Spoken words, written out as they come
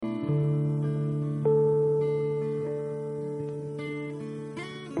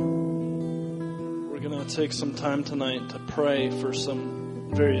take some time tonight to pray for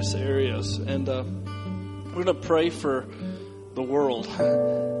some various areas. And we're going to pray for the world.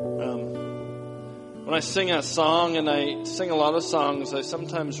 When I sing a song, and I sing a lot of songs, I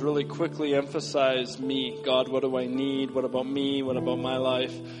sometimes really quickly emphasize me. God, what do I need? What about me? What about my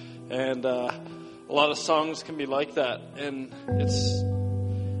life? And a lot of songs can be like that. And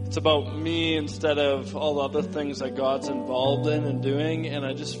it's about me instead of all the other things that God's involved in and doing. And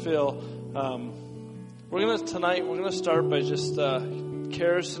I just feel we're going to start by just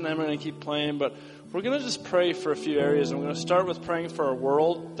Karis and I'm going to keep playing, but we're going to just pray for a few areas. I'm going to start with praying for our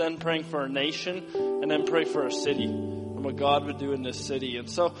world, then praying for our nation, and then pray for our city and what God would do in this city. And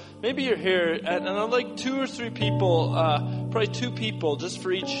so maybe you're here, and I'd like 2 or 3 people, probably 2 people just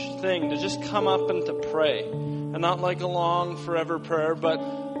for each thing, to just come up and to pray. And not like a long forever prayer,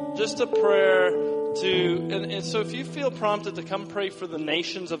 but just a prayer and so if you feel prompted to come pray for the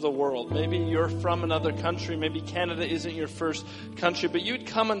nations of the world, maybe you're from another country, maybe Canada isn't your first country, but you'd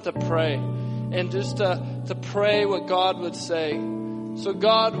come and to pray. And just to pray what God would say. So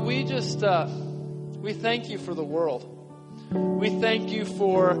God, we thank you for the world. We thank you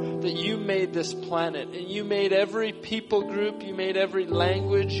for that you made this planet. And you made every people group. You made every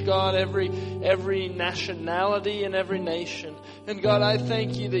language, God, every nationality and every nation. And God, I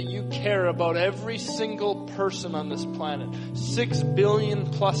thank you that you care about every single person on this planet. 6 billion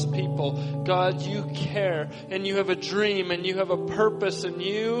plus people. God, you care. And you have a dream and you have a purpose and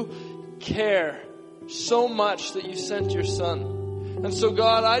you care so much that you sent your son. And so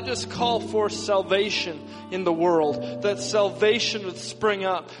God, I just call for salvation in the world, that salvation would spring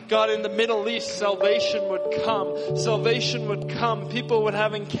up. God, in the Middle East, salvation would come. Salvation would come. People would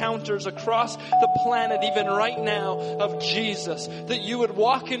have encounters across the planet, even right now, of Jesus. That you would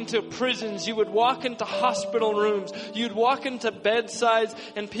walk into prisons, you would walk into hospital rooms, you'd walk into bedsides,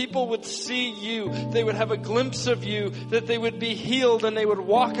 and people would see you. They would have a glimpse of you, that they would be healed and they would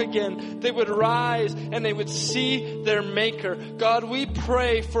walk again. They would rise and they would see their Maker. God, we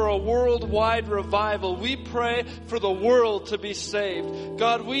pray for a worldwide revival. We pray for the world to be saved.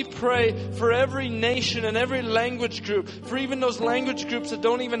 God, we pray for every nation and every language group, for even those language groups that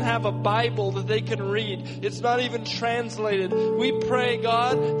don't even have a Bible that they can read. It's not even translated. We pray,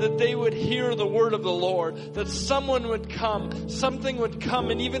 God, that they would hear the word of the Lord, that someone would come, something would come,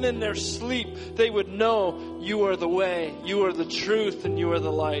 and even in their sleep, they would know you are the way, you are the truth, and you are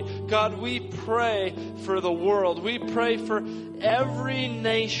the light. God, we pray for the world. We pray for every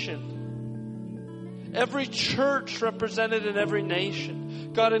nation, every church represented in every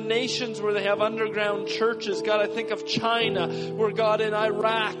nation. God, in nations where they have underground churches. God, I think of China, where God, in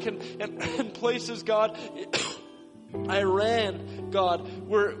Iraq and places, God, Iran, God,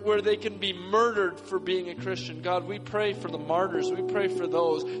 where they can be murdered for being a Christian. God, we pray for the martyrs. We pray for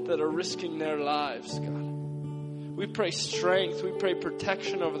those that are risking their lives, God. We pray strength. We pray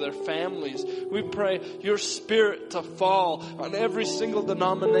protection over their families. We pray your Spirit to fall on every single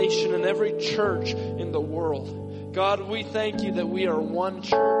denomination and every church in the world. God, we thank you that we are one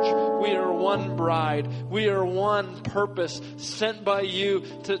church. We are one bride. We are one purpose sent by you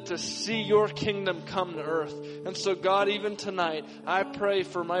to see your kingdom come to earth. And so, God, even tonight, I pray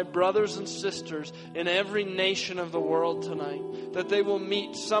for my brothers and sisters in every nation of the world tonight, that they will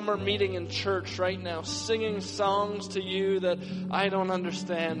meet. Some are meeting in church right now, singing songs to you that I don't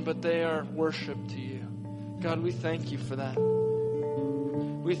understand, but they are worship to you. God, we thank you for that.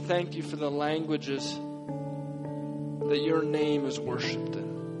 We thank you for the languages that your name is worshipped in.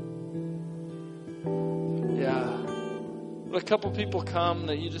 Yeah. Let a couple people come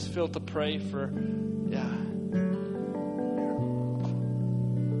that you just feel to pray for. Yeah.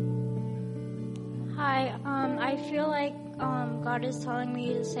 Hi, I feel like God is telling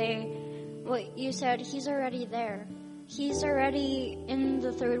me to say what you said. He's already there. He's already in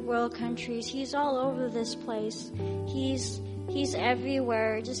the third world countries. He's all over this place. He's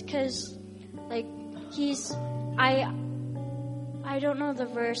everywhere. Just because, like, I don't know the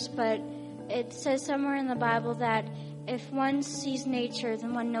verse, but it says somewhere in the Bible that if one sees nature,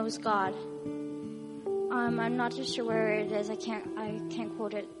 then one knows God. I'm not too sure where it is. I can't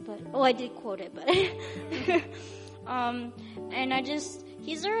quote it, but I did quote it, but and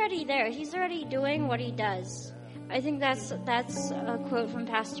he's already there. He's already doing what he does. I think that's a quote from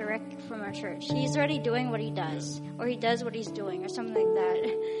Pastor Rick from our church. He's already doing what he does, or he does what he's doing, or something like that.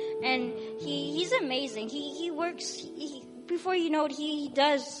 And he's amazing. He works. Before you know it, he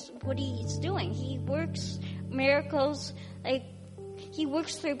does what he's doing. He works miracles. Like, he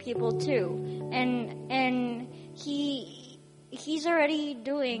works through people too, and he's already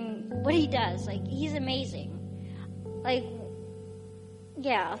doing what he does. Like, he's amazing. Like,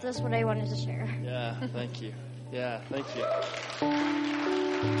 Yeah, that's what I wanted to share. Yeah, thank you. Yeah, thank you.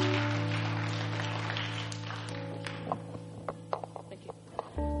 Thank you.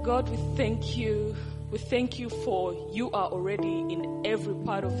 God, we thank you. We thank you for you are already in every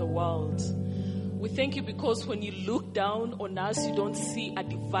part of the world. We thank you because when you look down on us, you don't see a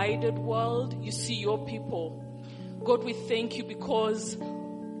divided world. You see your people. God, we thank you because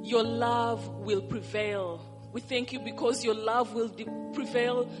your love will prevail. We thank you because your love will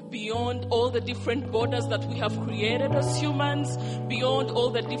prevail beyond all the different borders that we have created as humans, beyond all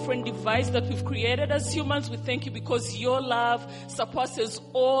the different divides that we've created as humans. We thank you because your love surpasses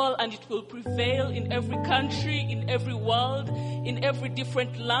all, and it will prevail in every country, in every world, in every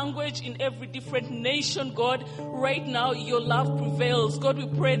different language, in every different nation. God, right now your love prevails. God, we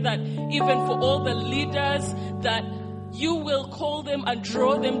pray that even for all the leaders, that you will call them and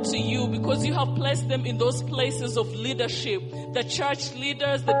draw them to you because you have placed them in those places of leadership. The church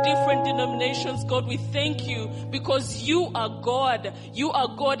leaders, the different denominations, God, we thank you because you are God. You are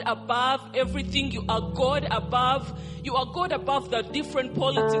God above everything. You are God above the different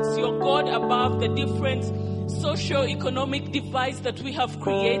politics. You are God above the different socio-economic divides that we have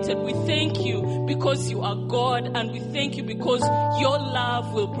created. We thank you because you are God, and we thank you because your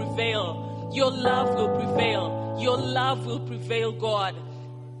love will prevail. Your love will prevail. Your love will prevail, God.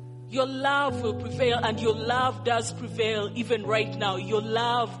 Your love will prevail, and your love does prevail even right now. Your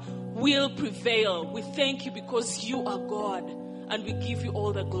love will prevail. We thank you because you are God, and we give you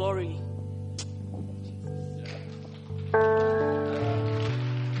all the glory.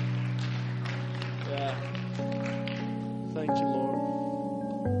 Yeah. Thank you, Lord.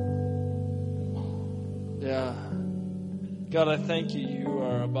 Yeah. God, I thank you. You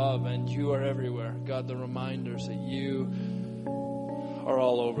are above and you are everywhere. God, the reminders that you are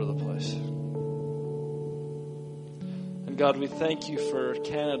all over the place. And God, we thank you for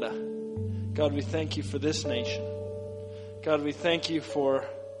Canada. God, we thank you for this nation. God, we thank you for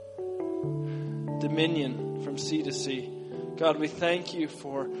dominion from sea to sea. God, we thank you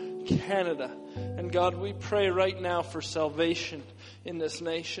for Canada. And God, we pray right now for salvation in this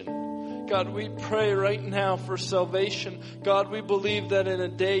nation. God, we pray right now for salvation. God, we believe that in a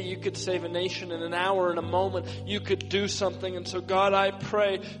day you could save a nation. In an hour, in a moment, you could do something. And so, God, I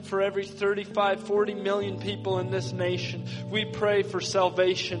pray for every 35, 40 million people in this nation. We pray for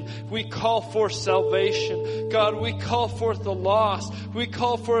salvation. We call forth salvation. God, we call forth the lost. We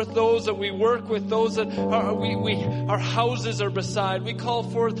call forth those that we work with, those that our houses are beside. We call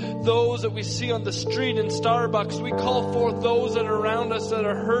forth those that we see on the street in Starbucks. We call forth those that are around us that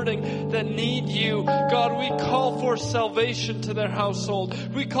are hurting, that need you. God, we call forth salvation to their household.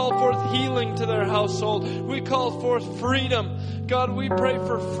 We call forth healing to their household. We call forth freedom. God, we pray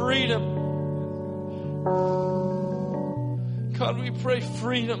for freedom. God, we pray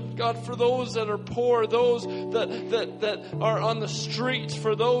freedom. God, for those that are poor, those that are on the streets,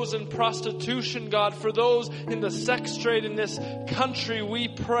 for those in prostitution, God, for those in the sex trade in this country, we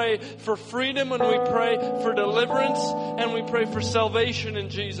pray for freedom, and we pray for deliverance, and we pray for salvation in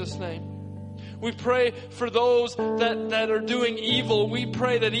Jesus' name. We pray for those that are doing evil. We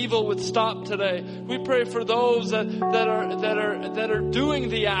pray that evil would stop today. We pray for those that are doing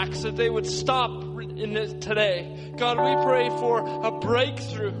the acts, that they would stop in this today. God, we pray for a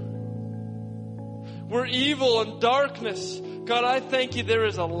breakthrough. We're evil and darkness. God, I thank you there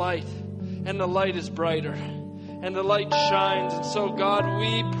is a light, and the light is brighter, and the light shines. And so, God,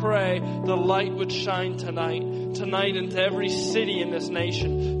 we pray the light would shine tonight into every city in this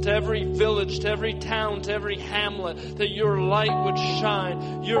nation, to every village, to every town, to every hamlet, that your light would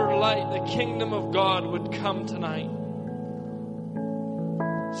shine. Your light, the kingdom of God, would come tonight.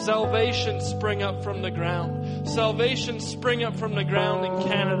 Salvation spring up from the ground. Salvation spring up from the ground in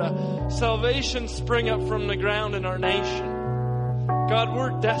Canada. Salvation spring up from the ground in our nation. God,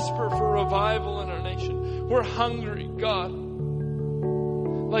 we're desperate for revival in our nation. We're hungry, God.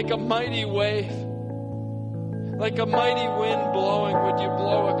 Like a mighty wave, like a mighty wind blowing, would you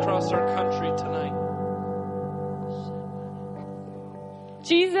blow across our country tonight?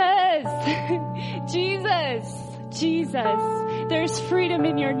 Jesus, Jesus, Jesus. There's freedom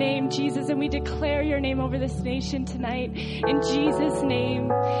in your name, Jesus, and we declare your name over this nation tonight. In Jesus' name,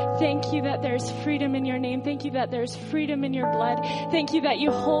 thank you that there's freedom in your name. Thank you that there's freedom in your blood. Thank you that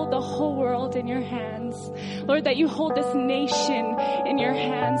you hold the whole world in your hands. Lord, that you hold this nation in your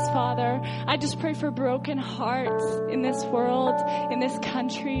hands, Father. I just pray for broken hearts in this world, in this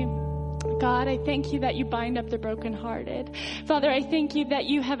country. God, I thank you that you bind up the brokenhearted. Father, I thank you that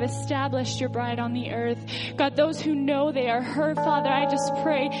you have established your bride on the earth. God, those who know they are her, Father, I just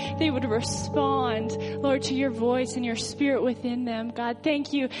pray they would respond, Lord, to your voice and your spirit within them. God,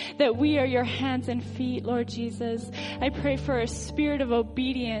 thank you that we are your hands and feet, Lord Jesus. I pray for a spirit of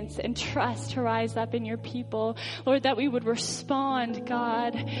obedience and trust to rise up in your people. Lord, that we would respond,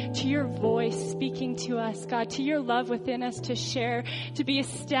 God, to your voice speaking to us, God, to your love within us to share, to be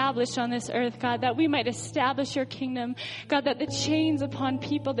established on this earth, God, that we might establish your kingdom. God, that the chains upon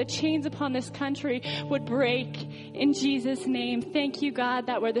people, the chains upon this country would break in Jesus' name. Thank you, God,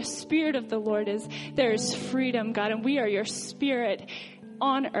 that where the Spirit of the Lord is, there is freedom, God, and we are your Spirit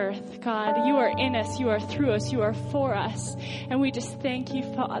on earth, God. You are in us, you are through us, you are for us. And we just thank you,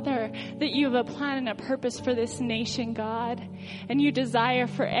 Father, that you have a plan and a purpose for this nation, God. And you desire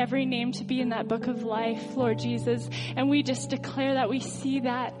for every name to be in that book of life, Lord Jesus. And we just declare that we see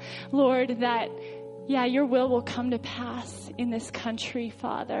that, Lord, that your will come to pass in this country,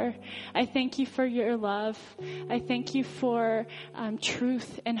 Father. I thank you for your love. I thank you for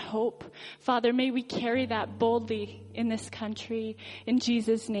truth and hope. Father, may we carry that boldly in this country. In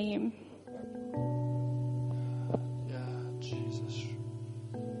Jesus' name. Yeah, Jesus.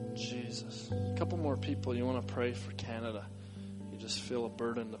 Jesus. A couple more people. You want to pray for Canada. You just feel a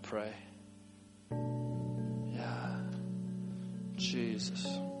burden to pray. Yeah. Jesus.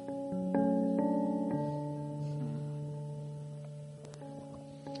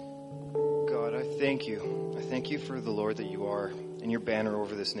 Thank you. I thank you for the Lord that you are and your banner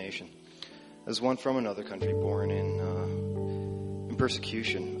over this nation. As one from another country born in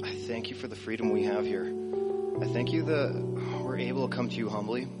persecution, I thank you for the freedom we have here. I thank you that we're able to come to you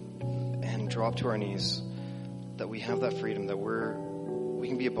humbly and drop to our knees, that we have that freedom, that we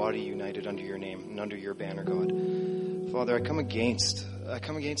can be a body united under your name and under your banner, God. Father, I come against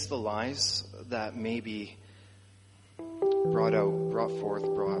the lies that may be brought forth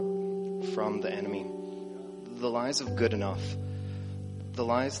from the enemy. The lies of good enough. The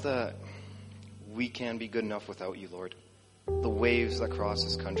lies that we can be good enough without you, Lord. The waves that cross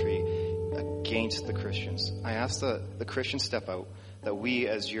this country against the Christians. I ask that the Christians step out, that we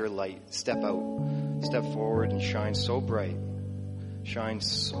as your light step forward and shine so bright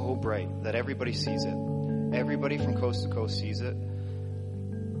that everybody sees it. Everybody from coast to coast sees it.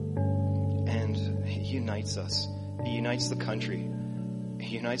 And it unites us. It unites the country. It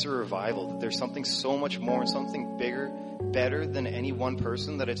unites a revival. There's something so much more and something bigger, better than any one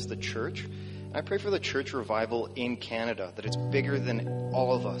person, that it's the church. And I pray for the church revival in Canada, that it's bigger than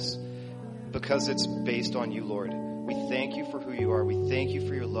all of us because it's based on you, Lord. We thank you for who you are. We thank you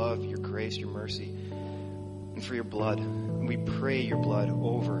for your love, your grace, your mercy, and for your blood. And we pray your blood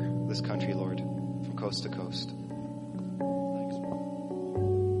over this country, Lord, from coast to coast.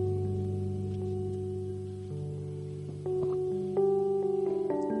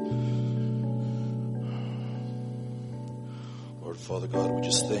 Father God, we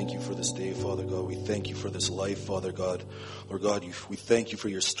just thank you for this day, Father God. We thank you for this life, Father God. Lord God, we thank you for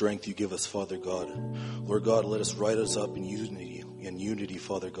your strength you give us, Father God. Lord God, let us rise up in unity,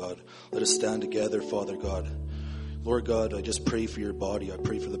 Father God. Let us stand together, Father God. Lord God, I just pray for your body. I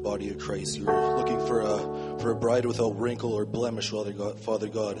pray for the body of Christ. You're looking for a bride without wrinkle or blemish, Father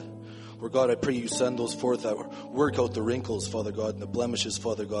God. Lord God, I pray you send those forth that work out the wrinkles, Father God, and the blemishes,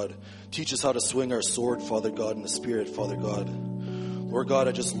 Father God. Teach us how to swing our sword, Father God, in the Spirit, Father God. Lord God,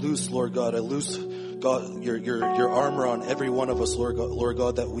 I loose, God, your armor on every one of us, Lord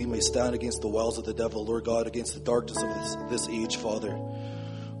God, that we may stand against the wiles of the devil, Lord God, against the darkness of this age, Father.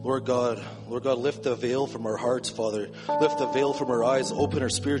 Lord God, lift the veil from our hearts, Father. Lift the veil from our eyes. Open our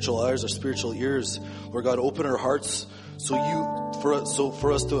spiritual eyes, our spiritual ears. Lord God, open our hearts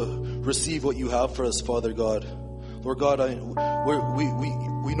for us to receive what you have for us, Father God. Lord God,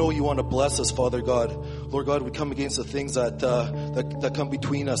 we know you want to bless us, Father God. Lord God, we come against the things that come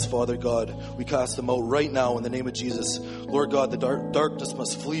between us, Father God. We cast them out right now in the name of Jesus. Lord God, the darkness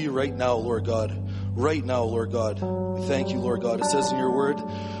must flee right now, Lord God. Right now, Lord God. We thank you, Lord God. It says in your word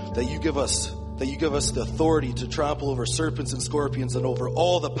that you give us the authority to trample over serpents and scorpions and over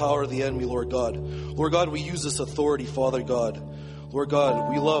all the power of the enemy, Lord God. Lord God, we use this authority, Father God. Lord God,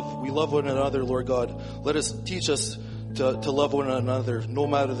 we love one another, Lord God. Teach us to love one another, no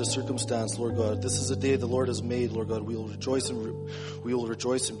matter the circumstance, Lord God. This is a day the Lord has made, Lord God. We will rejoice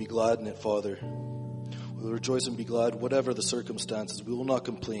and be glad in it, Father. We will rejoice and be glad, whatever the circumstances. We will not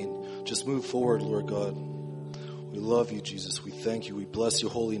complain. Just move forward, Lord God. We love you, Jesus. We thank you. We bless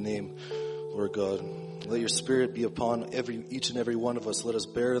your holy name, Lord God. Let your Spirit be upon each and every one of us. Let us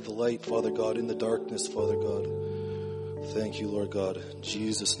bear the light, Father God, in the darkness, Father God. Thank you, Lord God. In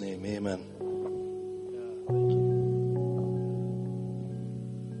Jesus' name, amen.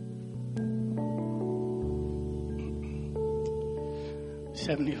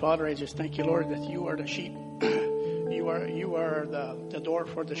 Heavenly Father, I just thank you, Lord, that you are the sheep. You are the door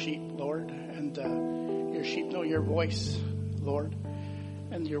for the sheep, Lord. And your sheep know your voice, Lord.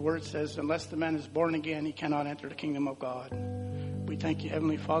 And your word says, unless the man is born again, he cannot enter the kingdom of God. We thank you,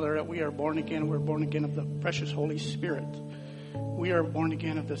 Heavenly Father, that we are born again. We're born again of the precious Holy Spirit. We are born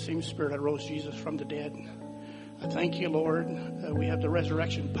again of the same Spirit that rose Jesus from the dead. I thank you, Lord, that we have the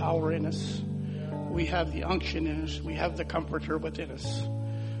resurrection power in us. We have the unction in us. We have the comforter within us.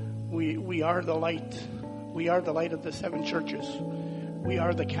 We are the light. We are the light of the seven churches. We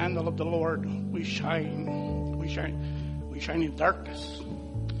are the candle of the Lord. We shine. We shine in darkness.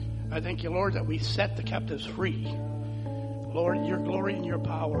 I thank you, Lord, that we set the captives free. Lord, your glory and your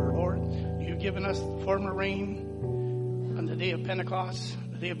power, Lord. You've given us the former rain on the day of Pentecost,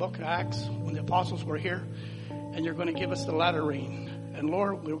 the day of Book of Acts, when the apostles were here. And you're going to give us the latter rain. And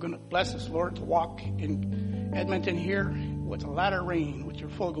Lord, we're going to bless us, Lord, to walk in Edmonton here with the latter rain, with your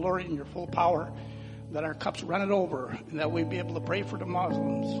full glory and your full power, that our cups run it over, and that we'll be able to pray for the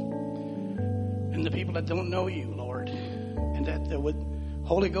Muslims and the people that don't know you, Lord, and that the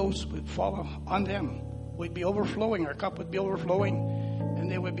Holy Ghost would fall on them. We'd be overflowing, our cup would be overflowing,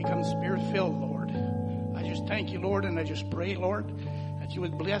 and they would become Spirit-filled, Lord. I just thank you, Lord, and I just pray, Lord, that you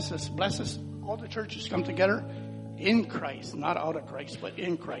would bless us, all the churches come together in Christ, not out of Christ, but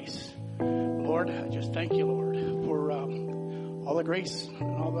in Christ. Lord, I just thank you, Lord, for all the grace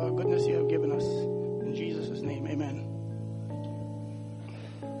and all the goodness you have given us. In Jesus' name, amen.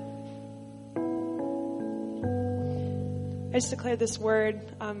 I just declare this word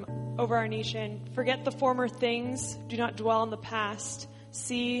over our nation. Forget the former things. Do not dwell on the past.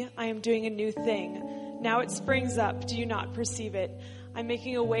 See, I am doing a new thing. Now it springs up. Do you not perceive it? I'm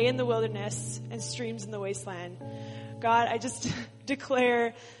making a way in the wilderness and streams in the wasteland. God, I just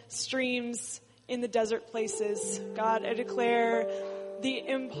declare streams in the desert places. God, I declare the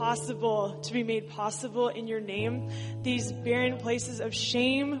impossible to be made possible in your name. These barren places of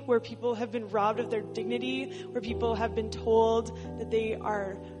shame where people have been robbed of their dignity, where people have been told that they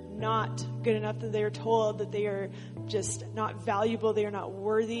are not good enough, that they are told that they are just not valuable, they are not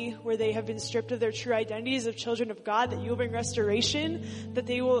worthy, where they have been stripped of their true identities of children of God, that you will bring restoration, that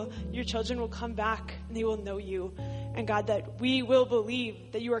your children will come back and they will know you. And God, that we will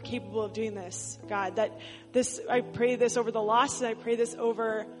believe that you are capable of doing this. God, I pray this over the lost, and I pray this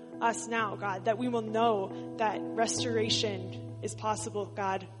over us now, God, that we will know that restoration is possible,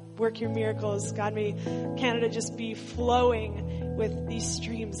 God. Work your miracles. God, may Canada just be flowing with these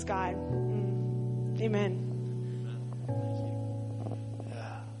streams, God. Amen.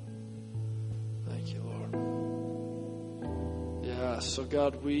 Thank you, Lord. Yeah, so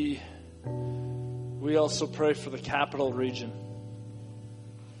God, we also pray for the capital region.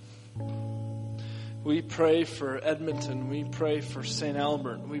 We pray for Edmonton. We pray for St.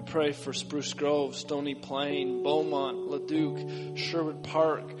 Albert. We pray for Spruce Grove, Stony Plain, Beaumont, Leduc, Sherwood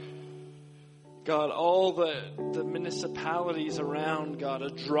Park. God, all the municipalities around, God,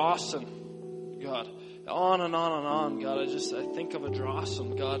 Ardrossan, God, on and on and on, God. I think of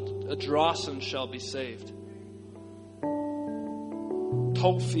Ardrossan, God. Ardrossan shall be saved.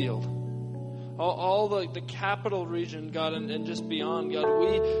 Topefield. All the capital region, God, and just beyond, God,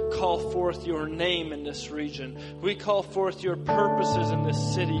 we call forth your name in this region. We call forth your purposes in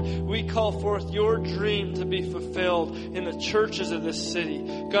this city. We call forth your dream to be fulfilled in the churches of this city.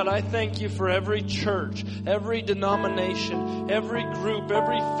 God, I thank you for every church, every denomination, every group,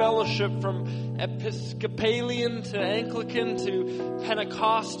 every fellowship, from Episcopalian to Anglican to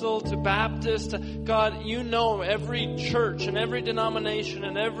Pentecostal to Baptist. God, you know every church and every denomination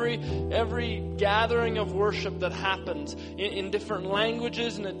and every gathering of worship that happens in different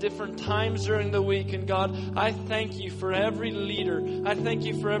languages and at different times during the week. And God, I thank you for every leader. I thank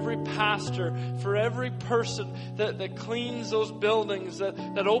you for every pastor, for every person that cleans those buildings,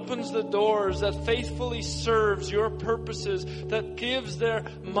 that opens the doors, that faithfully serves your purposes, that gives their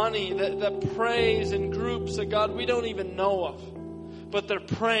money, that prays in groups that, God, we don't even know of. But they're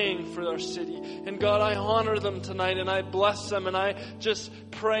praying for our city. And God, I honor them tonight and I bless them, and I just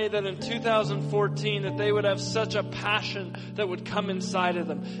pray that in 2014 that they would have such a passion that would come inside of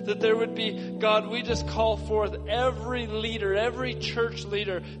them. That there would be, God, we just call forth every leader, every church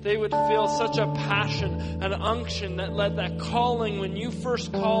leader, they would feel such a passion, an unction, that calling when you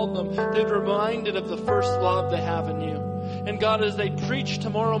first called them, they'd be reminded of the first love they have in you. And God, as they preach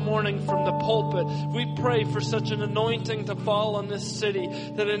tomorrow morning from the pulpit, we pray for such an anointing to fall on this city,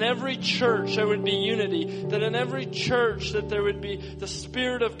 that in every church there would be unity, that in every church that there would be the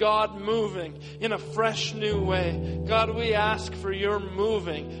Spirit of God moving in a fresh new way. God, we ask for your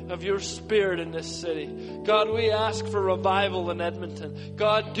moving of your Spirit in this city. God, we ask for revival in Edmonton.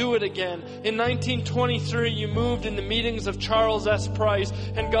 God, do it again. In 1923, you moved in the meetings of Charles S. Price,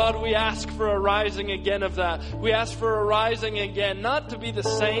 and God, we ask for a rising again of that. We ask for a rising again, not to be the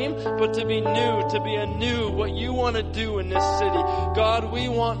same, but to be new, to be anew what you want to do in this city. God, we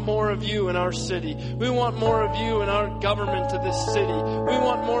want more of you in our city. We want more of you in our government of this city. We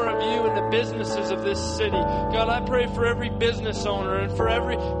want more of you in the businesses of this city. God, I pray for every business owner and for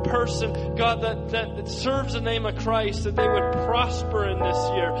every person, God, that serves the name of Christ, that they would prosper in this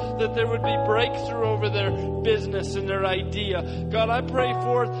year, that there would be breakthrough over their business and their idea. God, I pray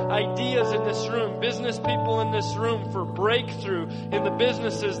for ideas in this room, business people in this room for breakthrough in the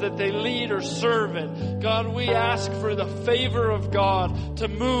businesses that they lead or serve in. God, we ask for the favor of God to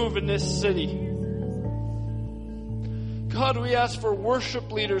move in this city. God, we ask for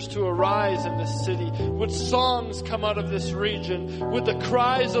worship leaders to arise in this city. Would songs come out of this region? Would the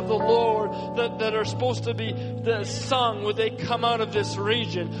cries of the Lord that are supposed to be sung, would they come out of this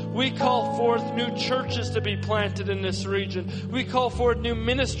region? We call forth new churches to be planted in this region. We call forth new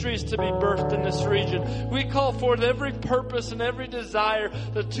ministries to be birthed in this region. We call forth every purpose and every desire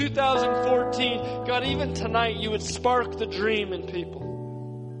that 2014, God, even tonight, you would spark the dream in people.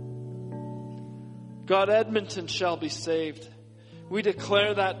 God, Edmonton shall be saved. We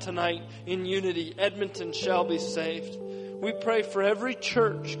declare that tonight in unity. Edmonton shall be saved. We pray for every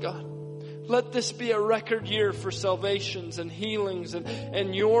church, God. Let this be a record year for salvations and healings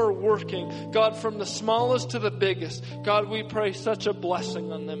and your working. God, from the smallest to the biggest. God, we pray such a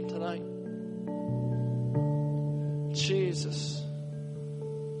blessing on them tonight. Jesus.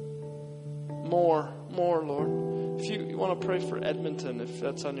 More, Lord. If you want to pray for Edmonton, if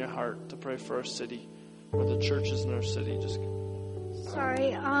that's on your heart, to pray for our city or the churches in our city, just...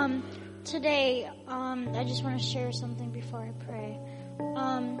 Sorry, today, I just want to share something before I pray.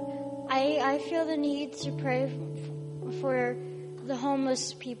 I feel the need to pray for the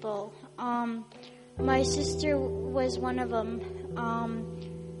homeless people. My sister was one of them.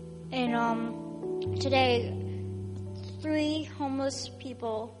 And today, 3 homeless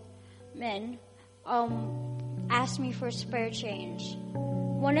people, men, asked me for spare change.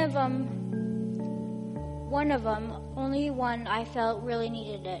 One of them, only one I felt really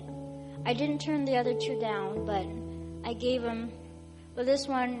needed it. I didn't turn the other 2 down, but I gave him. But this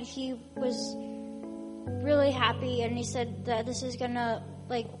one, he was really happy, and he said that this is gonna,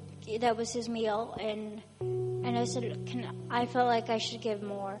 that was his meal, and I said, I felt like I should give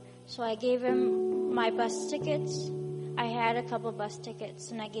more. So I gave him my bus tickets. I had a couple bus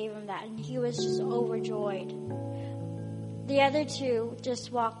tickets, and I gave him that, and he was just overjoyed. The other 2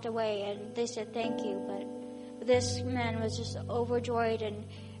 just walked away, and they said thank you, but this man was just overjoyed, and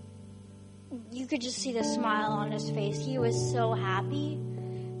you could just see the smile on his face. He was so happy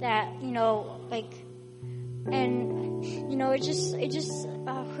that, it just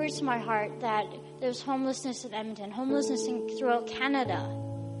hurts my heart that there's homelessness in Edmonton, homelessness throughout Canada.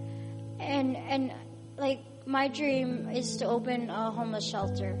 And my dream is to open a homeless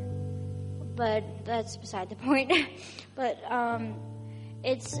shelter, but that's beside the point. But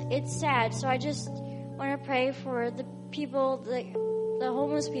it's sad. So I just want to pray for the people, the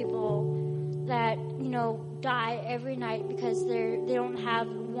homeless people that die every night because they don't have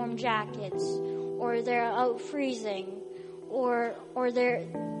warm jackets, or they're out freezing, or they're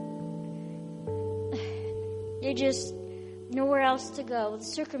just nowhere else to go. The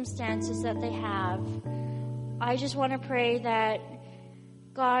circumstances that they have. I just want to pray that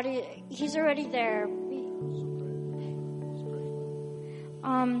God, He's already there.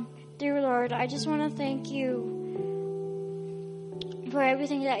 Dear Lord, I just want to thank you for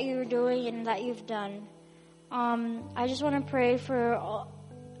everything that you're doing and that you've done. I just want to pray for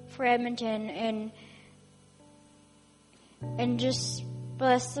Edmonton and just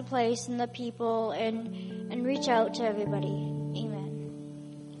bless the place and the people and reach out to everybody. Amen.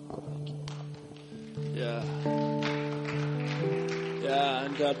 Yeah,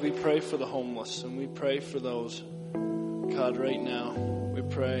 and God, we pray for the homeless, and we pray for those. God, right now, we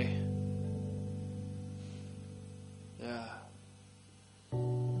pray.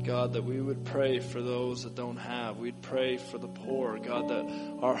 God, that we would pray for those that don't have. We'd pray for the poor. God, that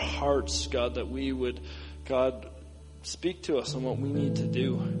our hearts, God, that we would, God, speak to us on what we need to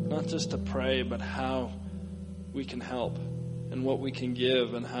do. Not just to pray, but how we can help and what we can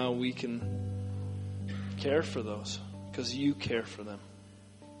give and how we can care for those, because you care for them.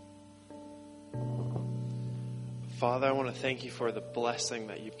 Father, I want to thank you for the blessing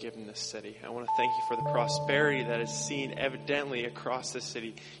that you've given this city. I want to thank you for the prosperity that is seen evidently across this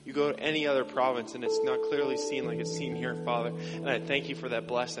city. You go to any other province and it's not clearly seen like it's seen here, Father. And I thank you for that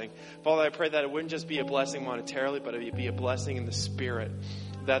blessing. Father, I pray that it wouldn't just be a blessing monetarily, but it would be a blessing in the spirit.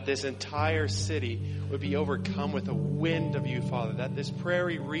 That this entire city would be overcome with a wind of you, Father. That this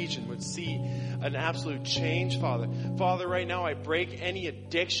prairie region would see an absolute change, Father. Father, right now I break any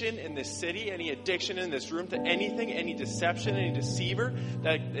addiction in this city, any addiction in this room to anything, any deception, any deceiver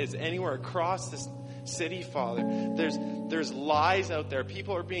that is anywhere across this city, Father. There's lies out there.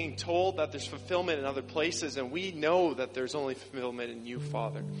 People are being told that there's fulfillment in other places, and we know that there's only fulfillment in you,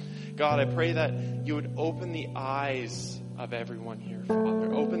 Father. God, I pray that you would open the eyes of everyone here,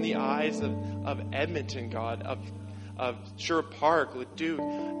 Father. Open the eyes of Edmonton, God, of Sherwood Park, Leduc,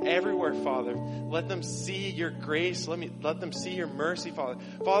 everywhere, Father. Let them see your grace. Let them see your mercy, Father.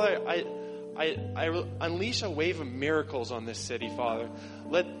 Father, I unleash a wave of miracles on this city, Father.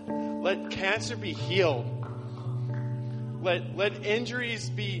 Let cancer be healed. Let injuries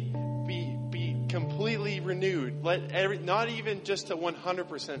be completely renewed. Not even just to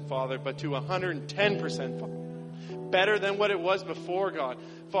 100%, Father, but to 110%, Father. Better than what it was before, God,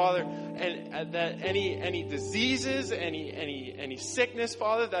 Father, and that any diseases, any sickness,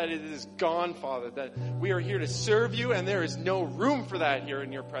 Father, that it is gone, Father. That we are here to serve you, and there is no room for that here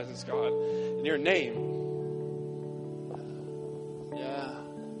in your presence, God, in your name. Yeah.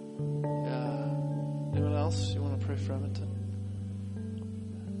 Anyone else you want to pray for Edmonton?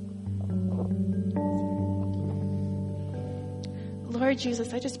 Lord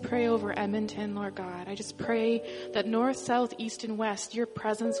Jesus, I just pray over Edmonton, Lord God. I just pray that north, south, east, and west, your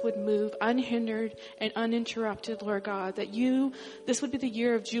presence would move unhindered and uninterrupted, Lord God. That this would be the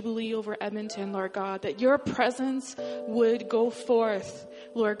year of Jubilee over Edmonton, Lord God. That your presence would go forth,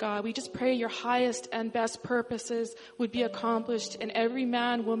 Lord God. We just pray your highest and best purposes would be accomplished in every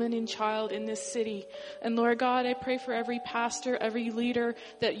man, woman, and child in this city. And Lord God, I pray for every pastor, every leader,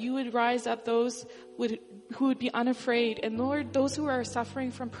 that you would rise up those who would be unafraid. And Lord, those who are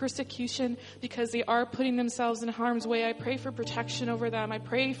suffering from persecution because they are putting themselves in harm's way, I pray for protection over them. I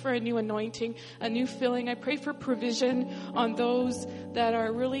pray for a new anointing, a new filling. I pray for provision on those that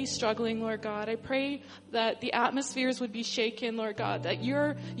are really struggling, Lord God. I pray that the atmospheres would be shaken, Lord God, that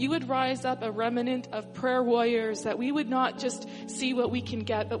you would rise up a remnant of prayer warriors, that we would not just see what we can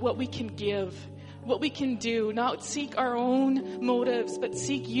get, but what we can give. What we can do, not seek our own motives, but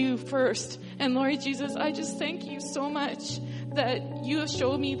seek you first. And Lord Jesus, I just thank you so much that you have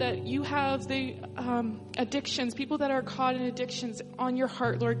shown me that you have the addictions, people that are caught in addictions on your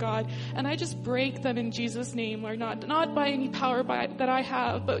heart, Lord God. And I just break them in Jesus' name, Lord, not by any power that I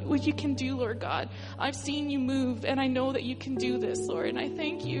have, but what you can do, Lord God. I've seen you move, and I know that you can do this, Lord. And I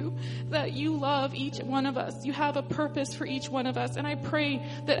thank you that you love each one of us. You have a purpose for each one of us. And I pray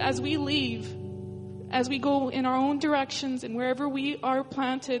that as we leave, as we go in our own directions and wherever we are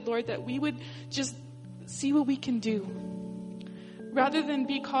planted, Lord, that we would just see what we can do. Rather than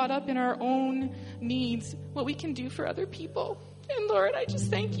be caught up in our own needs, what we can do for other people. And Lord, I just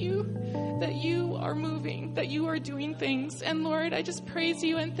thank you that you are moving, that you are doing things. And Lord, I just praise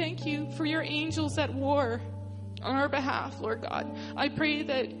you and thank you for your angels at war on our behalf, Lord God. I pray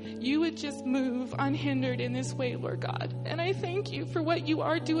that you would just move unhindered in this way, Lord God. And I thank you for what you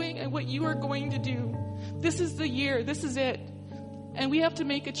are doing and what you are going to do. This is the year. This is it. And we have to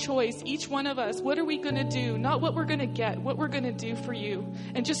make a choice, each one of us. What are we going to do? Not what we're going to get, what we're going to do for you.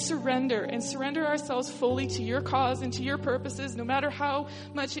 And just surrender ourselves fully to your cause and to your purposes, no matter how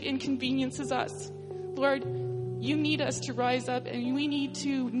much it inconveniences us. Lord, you need us to rise up, and we need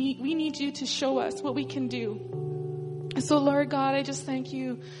you to show us what we can do. And so, Lord God, I just thank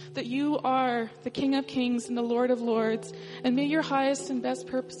you that you are the King of Kings and the Lord of Lords. And may your highest and best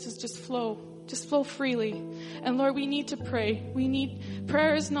purposes just flow freely. And Lord, we need to pray.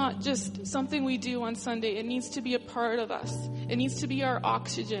 Prayer is not just something we do on Sunday. It needs to be a part of us. It needs to be our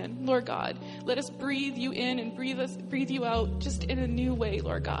oxygen, Lord God. Let us breathe you in and breathe you out just in a new way,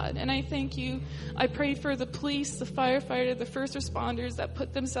 Lord God. And I thank you. I pray for the police, the firefighter, the first responders that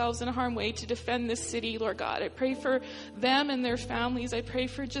put themselves in harm's way to defend this city, Lord God. I pray for them and their families. I pray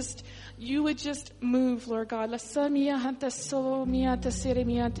for you would just move, Lord God.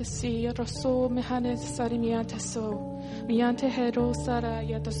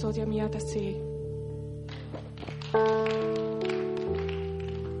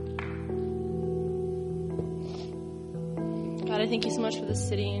 God, I thank you so much for this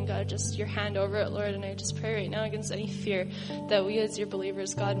city, and God, just your hand over it, Lord. And I just pray right now against any fear that we as your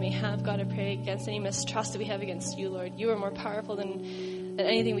believers, God, may have. God, I pray against any mistrust that we have against you, Lord. You are more powerful than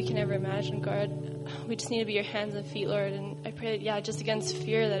anything we can ever imagine, God. we just need to be your hands and feet, Lord. And I pray that, just against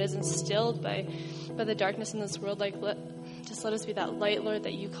fear that is instilled by the darkness in this world, just let us be that light, Lord,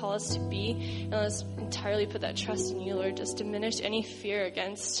 that you call us to be, and let us entirely put that trust in you, Lord. Just diminish any fear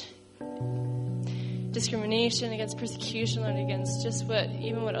against discrimination, against persecution, Lord, against just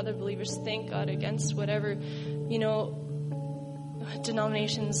what other believers think, God, against whatever,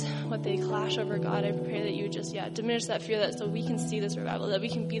 denominations, what they clash over, God. I pray that you would just, diminish that fear, that so we can see this revival, that we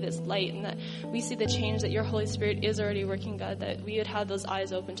can be this light, and that we see the change that your Holy Spirit is already working, God, that we would have those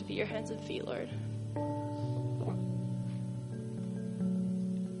eyes open to be your hands and feet, Lord.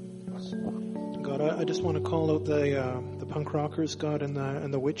 God, I just want to call out the punk rockers, God,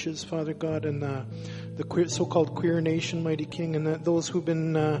 and the witches, Father God, and the queer, so-called queer nation, Mighty King, and those who've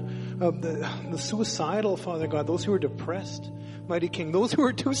been the suicidal, Father God, those who are depressed, Mighty King, those who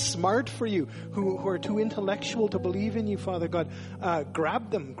are too smart for you, who are too intellectual to believe in you, Father God. Grab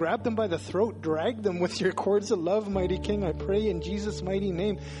them by the throat, drag them with your cords of love, Mighty King. I pray in Jesus' mighty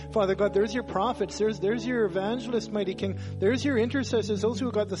name, Father God. There's your prophets, there's your evangelists, Mighty King. There's your intercessors, those who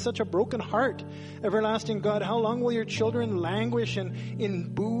have got such a broken heart, everlasting God. How long will your children languish in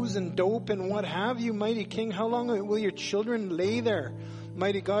booze and dope and what have you, Mighty King? How long will your children lay there?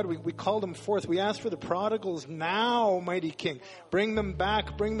 Mighty God, we call them forth. We ask for the prodigals now, Mighty King. Bring them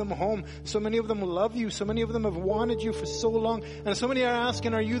back, bring them home. So many of them love you. So many of them have wanted you for so long. And so many are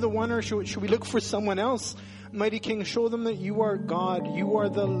asking, are you the one, or should we look for someone else? Mighty King, show them that you are God. You are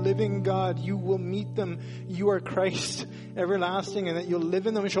the living God. You will meet them. You are Christ, everlasting, and that you'll live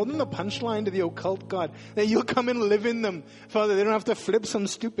in them. Show them the punchline to the occult, God, that you'll come and live in them. Father, they don't have to flip some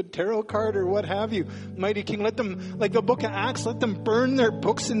stupid tarot card or what have you. Mighty King, let them, like the book of Acts, let them burn their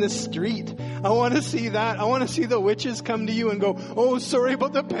books in the street. I want to see that. I want to see the witches come to you and go, oh, sorry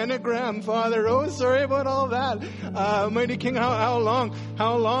about the pentagram, Father. Oh, sorry about all that. Mighty King, how long?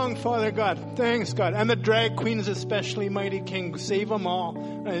 How long, Father God? Thanks, God. And the drag queens especially, Mighty King. Save them all.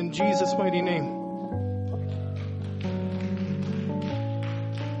 In Jesus' mighty name.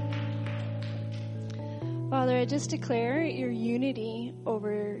 Father, I just declare your unity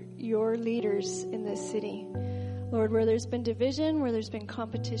over your leaders in this city. Lord, where there's been division, where there's been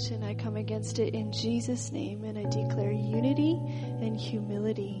competition, I come against it in Jesus' name, and I declare unity and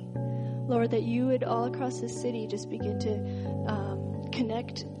humility. Lord, that you would all across the city just begin to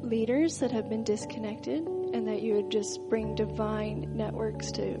connect leaders that have been disconnected, and that you would just bring divine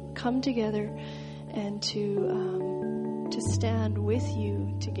networks to come together and to stand with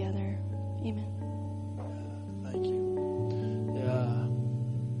you together. Amen. Thank you. Yeah.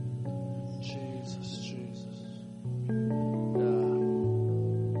 Jesus. Yeah.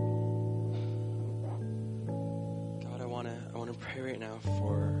 God, I want to pray right now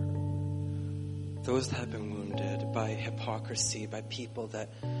for those that have been wounded by hypocrisy, by people that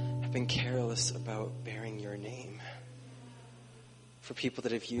have been careless about bearing your name, for people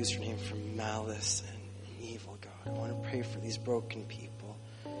that have used your name for malice and evil, God. I want to pray for these broken people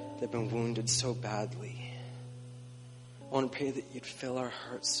that have been wounded so badly. I want to pray that you'd fill our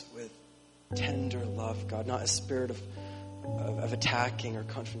hearts with tender love, God, not a spirit of attacking or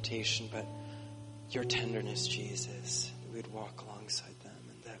confrontation, but your tenderness, Jesus, that we'd walk alongside them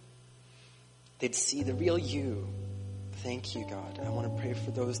and that they'd see the real you. Thank you, God. I want to pray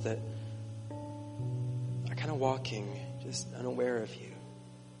for those that are kind of walking just unaware of you,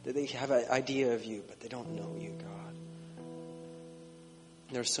 that they have an idea of you, but they don't know you, God.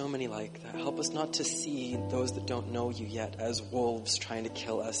 There are so many like that. Help us not to see those that don't know you yet as wolves trying to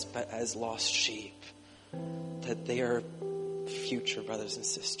kill us, but as lost sheep, that they are future brothers and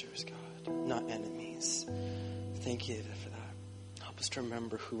sisters, God, not enemies. Thank you for that. Help us to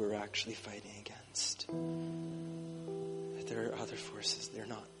remember who we're actually fighting against. That there are other forces. They're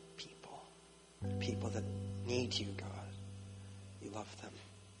not people. They're people that need you, God. You love them.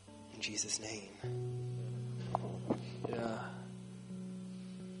 In Jesus' name. Yeah.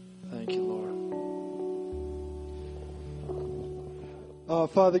 Thank you,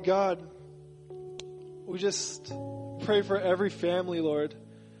 Lord. Father God, we just pray for every family, Lord,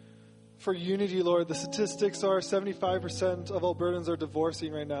 for unity, Lord. The statistics are 75% of Albertans are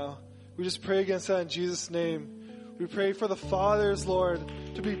divorcing right now. We just pray against that in Jesus' name. We pray for the fathers, Lord,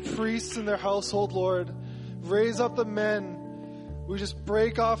 to be priests in their household, Lord. Raise up the men. We just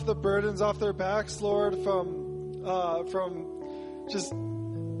break off the burdens off their backs, Lord, from just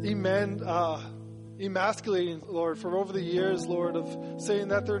emasculating, Lord, for over the years, Lord, of saying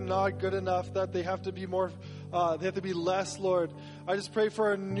that they're not good enough, that they have to be more, they have to be less, Lord. I just pray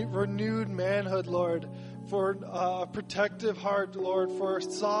for a renewed manhood, Lord, for a protective heart, Lord, for a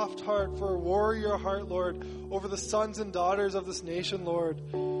soft heart, for a warrior heart, Lord, over the sons and daughters of this nation, Lord.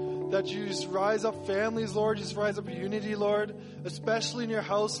 that you just rise up families, Lord. You just rise up unity, Lord, especially in your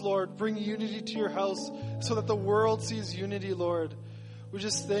house, Lord. Bring unity to your house so that the world sees unity, Lord. We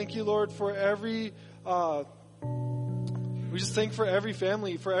just thank you, Lord, for every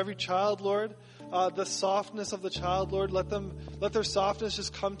family, for every child, Lord. The softness of the child, Lord, let their softness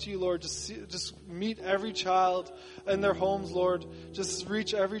just come to you, Lord. Just meet every child in their homes, Lord. Just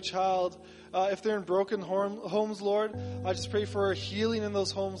reach every child. If they're in broken homes, Lord, I just pray for healing in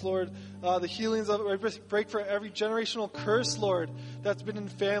those homes, Lord. The healings I break for every generational curse, Lord, that's been in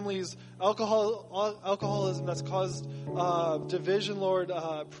families. Alcoholism that's caused division, Lord.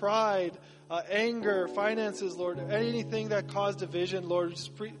 Pride, anger, finances, Lord. Anything that caused division, Lord,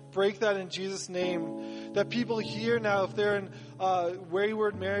 just break that in Jesus' name. That people hear now, if they're in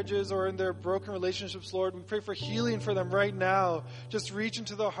wayward marriages or in their broken relationships, Lord, we pray for healing for them right now. Just reach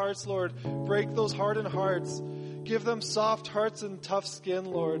into their hearts, Lord. Break those hardened hearts. Give them soft hearts and tough skin,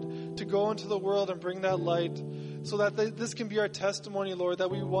 Lord, to go into the world and bring that light, so that this can be our testimony, Lord,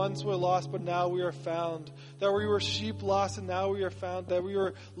 that we once were lost, but now we are found. That we were sheep lost, and now we are found. That we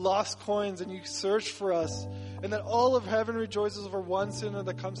were lost coins, and you searched for us. And that all of heaven rejoices over one sinner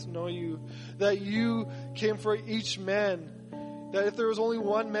that comes to know you. That you came for each man. That if there was only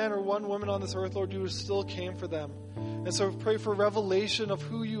one man or one woman on this earth, Lord, you still came for them. And so pray for revelation of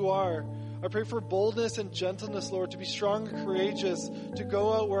who you are. I pray for boldness and gentleness, Lord, to be strong and courageous, to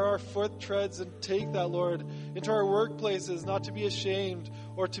go out where our foot treads and take that, Lord, into our workplaces, not to be ashamed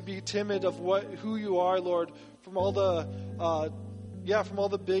or to be timid of who you are, Lord, from all the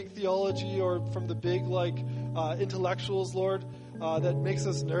big theology or from the big intellectuals, Lord, that makes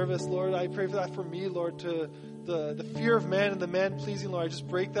us nervous, Lord. I pray for that for me, Lord, to the fear of man and the man-pleasing, Lord. I just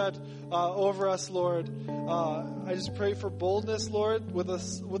break that over us, Lord. I just pray for boldness, Lord, with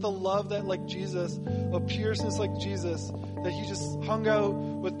a love that like Jesus, a pureness like Jesus, that he just hung out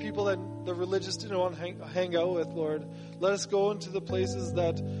with people that the religious didn't want to hang out with, Lord. Let us go into the places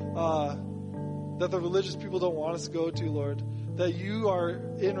that the religious people don't want us to go to, Lord, that you are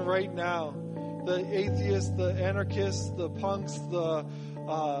in right now. The atheists, the anarchists, the punks,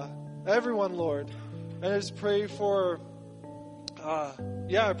 everyone, Lord. And I just pray for,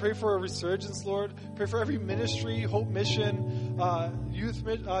 I pray for a resurgence, Lord. Pray for every ministry, Hope Mission, Youth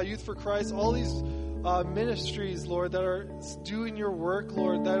for Christ, all these ministries, Lord, that are doing your work,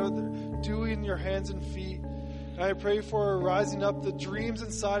 Lord, that are doing your hands and feet. And I pray for rising up the dreams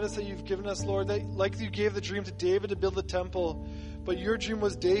inside us that you've given us, Lord, that like you gave the dream to David to build the temple, but your dream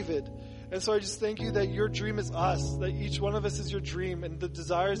was David. And so I just thank you that your dream is us, that each one of us is your dream, and the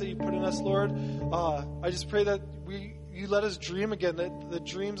desires that you put in us, Lord. I just pray that you let us dream again, that the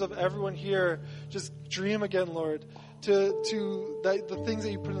dreams of everyone here just dream again, Lord, that the things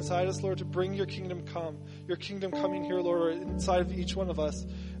that you put inside us, Lord, to bring your kingdom coming here, Lord, inside of each one of us.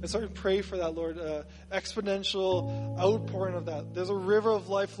 And so I pray for that, Lord, exponential outpouring of that. There's a river of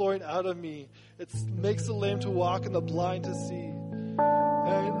life flowing out of me. It makes the lame to walk and the blind to see.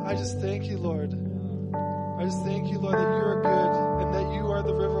 And I just thank you, Lord. I just thank you, Lord, that you are good and that you are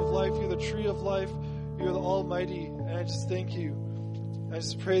the river of life. You're the tree of life. You're the Almighty. And I just thank you. I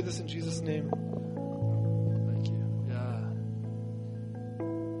just pray this in Jesus' name. Thank you. Yeah.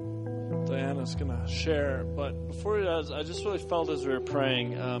 Diana's going to share. But before he does, I just really felt as we were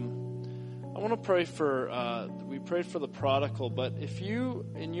praying, I want to pray for, we prayed for the prodigal. But if you,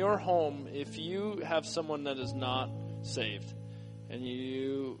 in your home, if you have someone that is not saved, and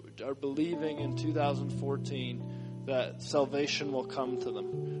you are believing in 2014 that salvation will come to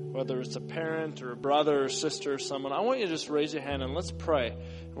them, whether it's a parent or a brother or sister or someone, I want you to just raise your hand and let's pray.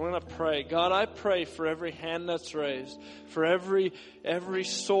 We're going to pray. God, I pray for every hand that's raised, for every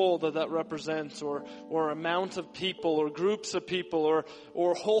soul that represents, or amount of people, or groups of people,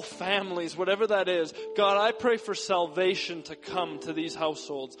 or whole families, whatever that is. God, I pray for salvation to come to these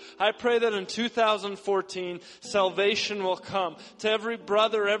households. I pray that in 2014, salvation will come to every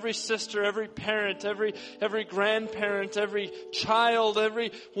brother, every sister, every parent, every grandparent, every child,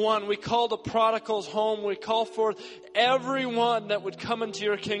 every one. We call the prodigals home. We call forth everyone that would come into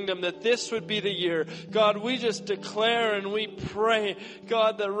your kingdom, that this would be the year. God, we just declare and we pray,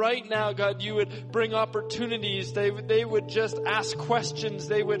 God, that right now, God, you would bring opportunities. They would just ask questions.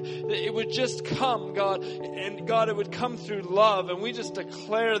 It would just come, God. And God, it would come through love. And we just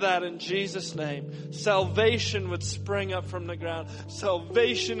declare that in Jesus' name. Salvation would spring up from the ground.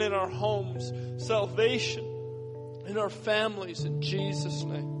 Salvation in our homes. Salvation in our families, in Jesus'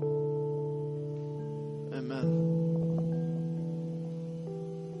 name. Amen.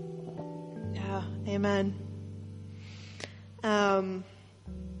 Amen.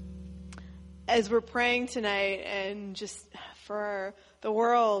 As we're praying tonight, and just for the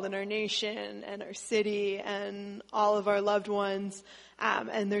world and our nation and our city and all of our loved ones.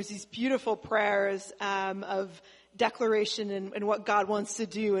 And there's these beautiful prayers of declaration and what God wants to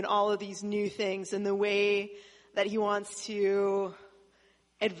do and all of these new things and the way that he wants to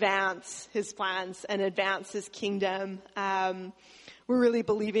advance his plans and advance his kingdom. We're really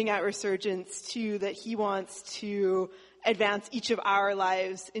believing at Resurgence too that he wants to advance each of our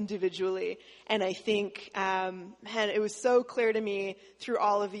lives individually. And I think, and it was so clear to me through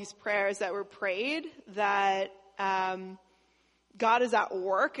all of these prayers that were prayed that God is at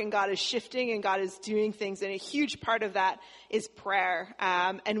work and God is shifting and God is doing things. And a huge part of that is prayer.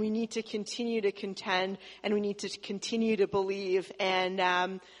 And we need to continue to contend and we need to continue to believe. And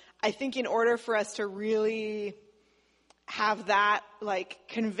I think in order for us to really have that like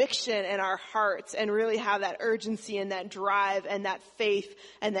conviction in our hearts and really have that urgency and that drive and that faith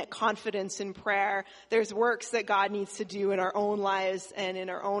and that confidence in prayer, there's works that God needs to do in our own lives and in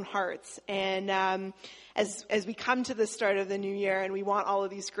our own hearts. And as we come to the start of the new year and we want all of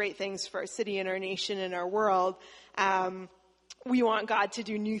these great things for our city and our nation and our world, we want God to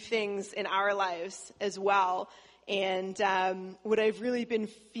do new things in our lives as well. And what I've really been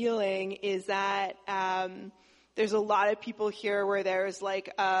feeling is that there's a lot of people here where there's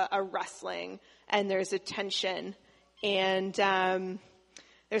like a wrestling and there's a tension and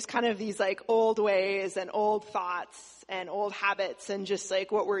there's kind of these like old ways and old thoughts and old habits and just like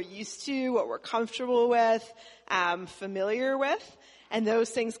what we're used to, what we're comfortable with, familiar with, and those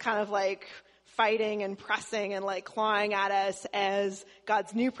things kind of like fighting and pressing and like clawing at us as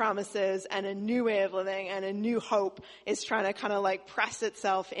God's new promises and a new way of living and a new hope is trying to kind of like press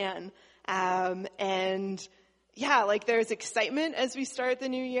itself in. And yeah, like there's excitement as we start the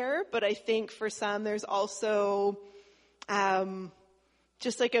new year, but I think for some there's also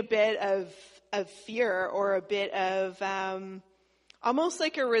just like a bit of fear or a bit of almost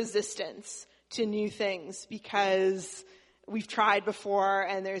like a resistance to new things because we've tried before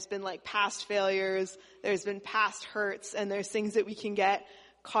and there's been like past failures, there's been past hurts, and there's things that we can get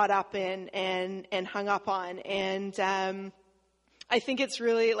caught up in and hung up on. And I think it's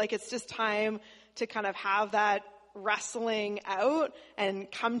really like it's just time to kind of have that wrestling out and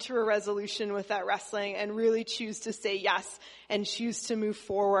come to a resolution with that wrestling and really choose to say yes and choose to move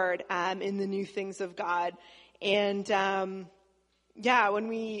forward in the new things of God. And when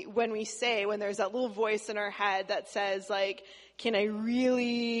there's that little voice in our head that says like, can I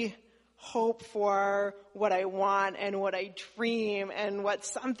really hope for what I want and what I dream and what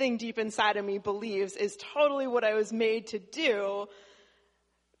something deep inside of me believes is totally what I was made to do?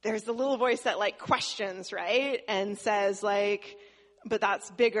 There's the little voice that like questions, right? And says like, but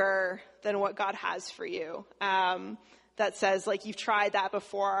that's bigger than what God has for you. That says like, you've tried that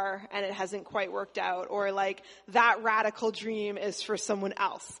before and it hasn't quite worked out. Or like, that radical dream is for someone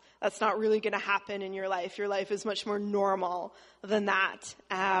else. That's not really going to happen in your life. Your life is much more normal than that.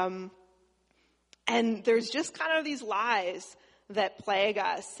 And there's just kind of these lies that plague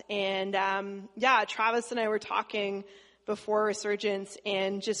us. And Travis and I were talking before Resurgence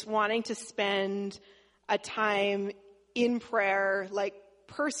and just wanting to spend a time in prayer, like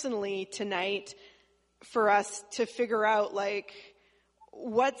personally tonight, for us to figure out like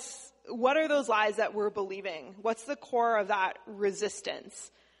what are those lies that we're believing? What's the core of that resistance?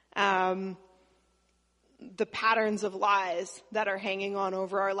 The patterns of lies that are hanging on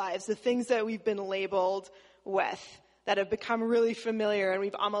over our lives, the things that we've been labeled with that have become really familiar and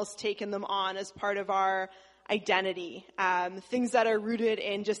we've almost taken them on as part of our identity, things that are rooted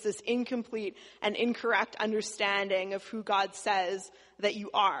in just this incomplete and incorrect understanding of who God says that you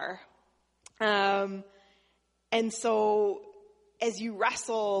are. And so as you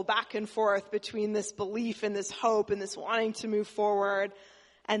wrestle back and forth between this belief and this hope and this wanting to move forward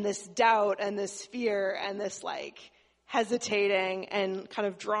and this doubt and this fear and this like hesitating and kind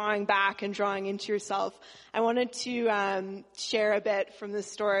of drawing back and drawing into yourself, I wanted to share a bit from the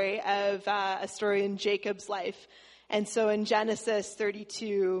story of a story in Jacob's life. And so in Genesis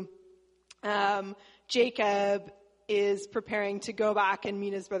 32, Jacob is preparing to go back and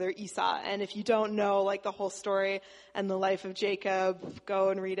meet his brother Esau. And if you don't know like the whole story and the life of Jacob, go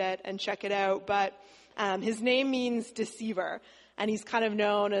and read it and check it out. But his name means deceiver. And he's kind of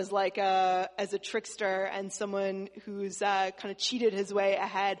known as like as a trickster and someone who's kind of cheated his way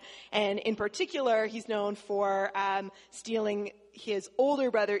ahead. And in particular, he's known for stealing his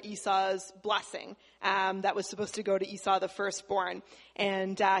older brother Esau's blessing that was supposed to go to Esau, the firstborn.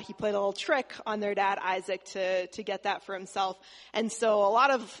 And he played a little trick on their dad Isaac to get that for himself. And so a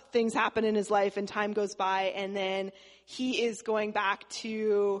lot of things happen in his life and time goes by, and then he is going back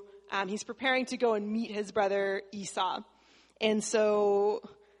to he's preparing to go and meet his brother Esau. And so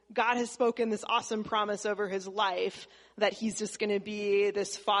God has spoken this awesome promise over his life that he's just going to be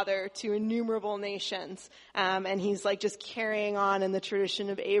this father to innumerable nations. And he's like just carrying on in the tradition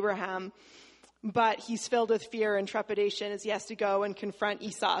of Abraham. But he's filled with fear and trepidation as he has to go and confront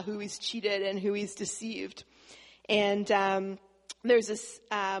Esau, who he's cheated and who he's deceived. And there's this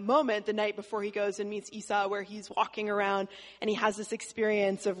moment the night before he goes and meets Esau where he's walking around and he has this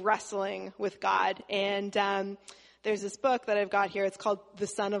experience of wrestling with God. And there's this book that I've got here. It's called The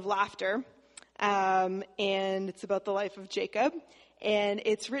Son of Laughter. And it's about the life of Jacob. And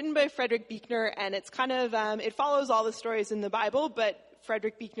it's written by Frederick Buechner, and it's kind of, it follows all the stories in the Bible, but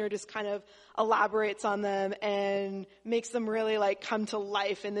Frederick Buechner just kind of elaborates on them and makes them really like come to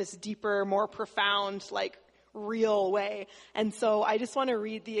life in this deeper, more profound, like real way. And so I just want to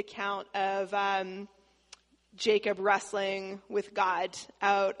read the account of Jacob wrestling with God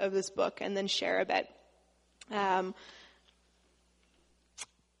out of this book and then share a bit.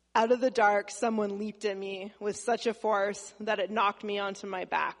 Out of the dark, someone leaped at me with such a force that it knocked me onto my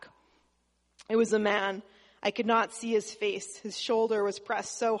back. It was a man. I could not see his face. His shoulder was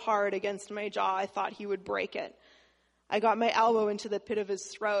pressed so hard against my jaw, I thought he would break it. I got my elbow into the pit of his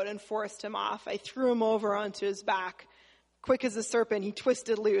throat and forced him off. I threw him over onto his back. Quick as a serpent, he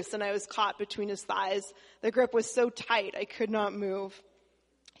twisted loose, and I was caught between his thighs. The grip was so tight, I could not move.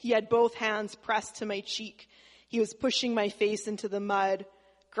 He had both hands pressed to my cheek. He was pushing my face into the mud,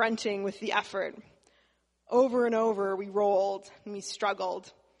 grunting with the effort. Over and over, we rolled and we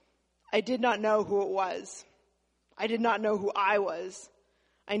struggled. I did not know who it was. I did not know who I was.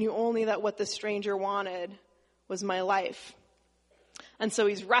 I knew only that what the stranger wanted was my life. And so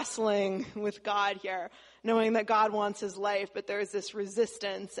he's wrestling with God here, knowing that God wants his life, but there's this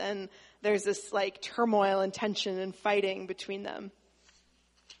resistance and there's this like turmoil and tension and fighting between them.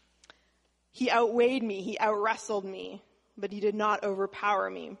 He outweighed me, he outwrestled me, but he did not overpower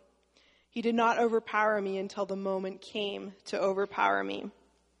me. He did not overpower me until the moment came to overpower me.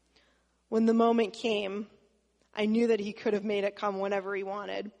 When the moment came, I knew that he could have made it come whenever he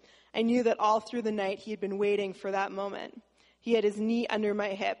wanted. I knew that all through the night he had been waiting for that moment. He had his knee under my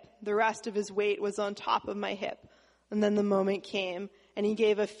hip. The rest of his weight was on top of my hip. And then the moment came, and he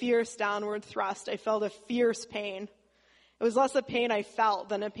gave a fierce downward thrust. I felt a fierce pain. It was less a pain I felt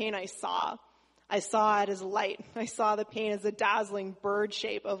than a pain I saw. I saw it as light. I saw the pain as a dazzling bird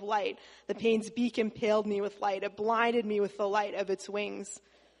shape of light. The pain's beak impaled me with light. It blinded me with the light of its wings.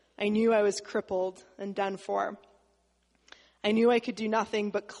 I knew I was crippled and done for. I knew I could do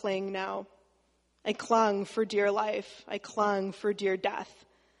nothing but cling now. I clung for dear life. I clung for dear death.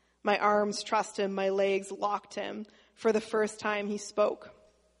 My arms trussed him. My legs locked him. For the first time he spoke.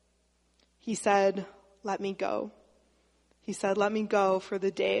 He said, "Let me go." He said, "Let me go, for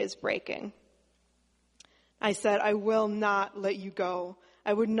the day is breaking." I said, "I will not let you go."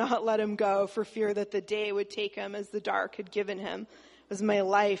 I would not let him go for fear that the day would take him as the dark had given him. It was my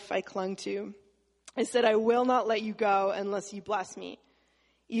life I clung to. I said, "I will not let you go unless you bless me."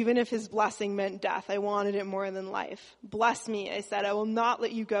 Even if his blessing meant death, I wanted it more than life. "Bless me," I said. "I will not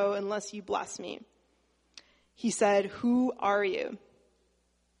let you go unless you bless me." He said, "Who are you?"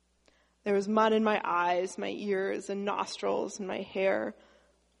 There was mud in my eyes, my ears and nostrils and my hair.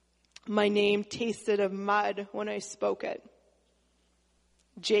 My name tasted of mud when I spoke it.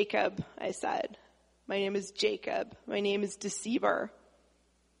 "Jacob," I said. "My name is Jacob. My name is Deceiver."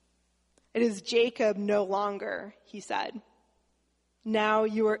 "It is Jacob no longer," he said. "Now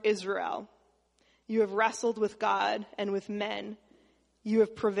you are Israel. You have wrestled with God and with men. You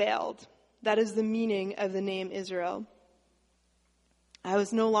have prevailed." That is the meaning of the name Israel. I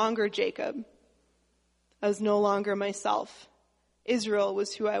was no longer Jacob. I was no longer myself. Israel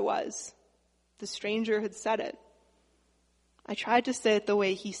was who I was. The stranger had said it. I tried to say it the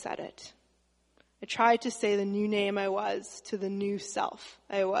way he said it. I tried to say the new name I was to the new self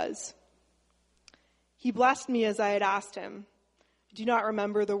I was. He blessed me as I had asked him. I do not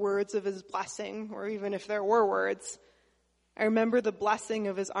remember the words of his blessing, or even if there were words. I remember the blessing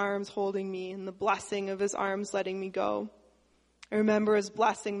of his arms holding me and the blessing of his arms letting me go. I remember his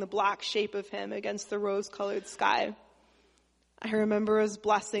blessing, the black shape of him against the rose-colored sky. I remember his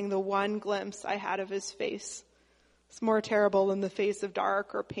blessing, the one glimpse I had of his face. It's more terrible than the face of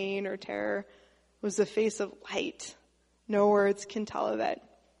dark or pain or terror. It was the face of light. No words can tell of it.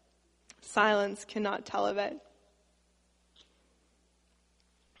 Silence cannot tell of it.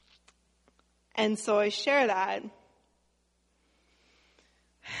 And so I share that,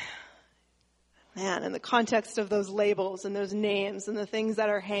 man, in the context of those labels and those names and the things that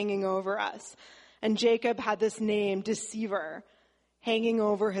are hanging over us. And Jacob had this name, Deceiver, hanging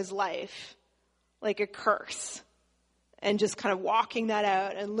over his life like a curse. and just kind of walking that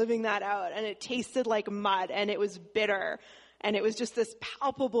out and living that out. And it tasted like mud, and it was bitter. And it was just this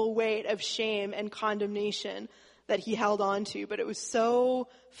palpable weight of shame and condemnation that he held on to. But it was so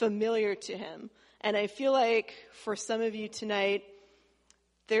familiar to him. And I feel like for some of you tonight,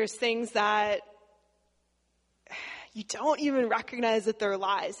 there's things that you don't even recognize that they're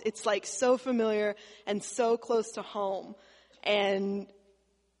lies. It's like so familiar and so close to home. And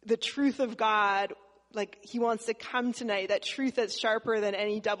the truth of God, like he wants to come tonight, that truth that's sharper than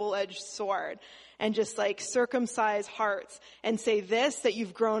any double-edged sword, and just like circumcise hearts and say this that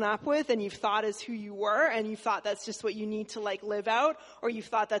you've grown up with and you've thought is who you were, and you thought that's just what you need to like live out, or you've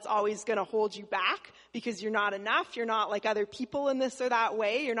thought that's always going to hold you back because you're not enough, you're not like other people in this or that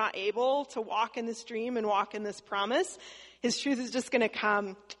way, you're not able to walk in this dream and walk in this promise. His truth is just going to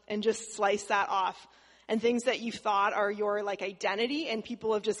come and just slice that off. And things that you thought are your like identity and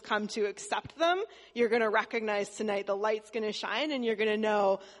people have just come to accept them, you're going to recognize tonight, the light's going to shine, and you're going to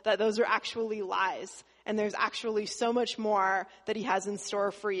know that those are actually lies. And there's actually so much more that he has in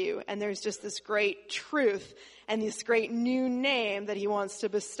store for you. And there's just this great truth and this great new name that he wants to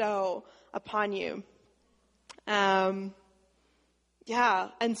bestow upon you. And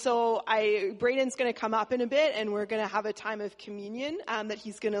so Braden's going to come up in a bit, and we're going to have a time of communion that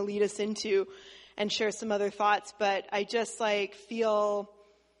he's going to lead us into and share some other thoughts. But I just like feel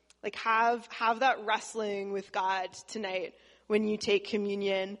like have that wrestling with God tonight when you take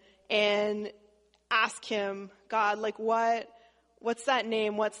communion, and ask him, God, like what's that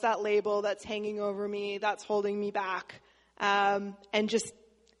name? What's that label that's hanging over me, that's holding me back? And just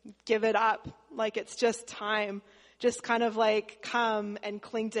give it up. Like it's just time. Just kind of like come and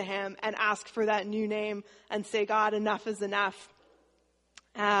cling to him and ask for that new name and say, God, enough is enough.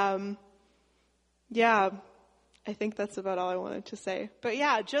 I think that's about all I wanted to say. But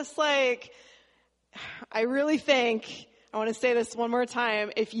yeah, just like, I really think, I want to say this one more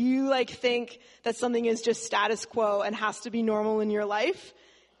time, if you like think that something is just status quo and has to be normal in your life,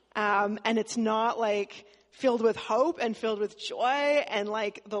 and it's not like filled with hope and filled with joy and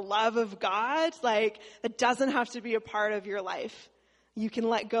like the love of God, like that doesn't have to be a part of your life. You can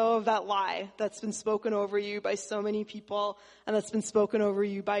let go of that lie that's been spoken over you by so many people, and that's been spoken over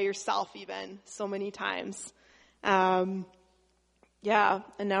you by yourself even so many times. And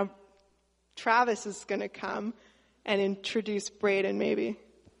now Travis is going to come and introduce Braden maybe.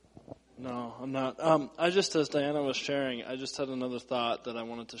 No, I'm not. I just, as Diana was sharing, I just had another thought that I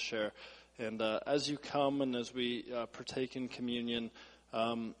wanted to share. And as you come and as we partake in communion,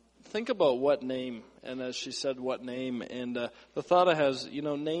 think about what name, and as she said, what name. And the thought I has,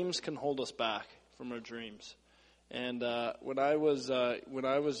 names can hold us back from our dreams. And when I was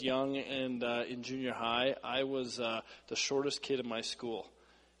young and in junior high, I was the shortest kid in my school,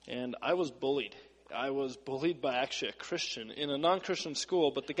 and I was bullied. I was bullied by actually a Christian in a non-Christian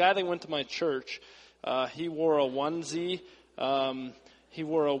school, but the guy that went to my church, he wore a onesie.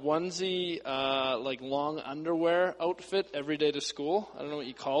 Like long underwear outfit every day to school. I don't know what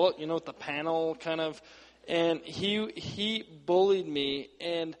you call it, with the panel kind of. And he bullied me.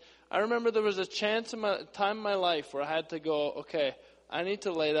 And I remember there was a time in my life where I had to go, okay, I need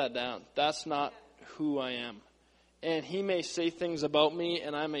to lay that down. That's not who I am. And he may say things about me,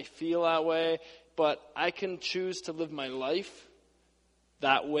 and I may feel that way, but I can choose to live my life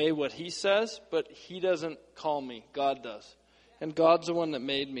that way, what he says, but he doesn't call me. God does. And God's the one that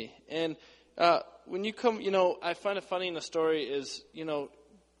made me. And when you come, I find it funny in the story is, the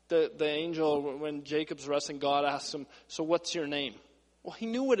angel, when Jacob's wrestling, God asks him, so what's your name? Well, he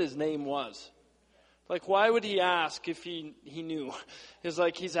knew what his name was. Like, why would he ask if he knew? It's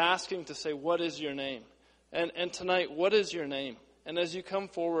like he's asking to say, what is your name? And tonight, what is your name? And as you come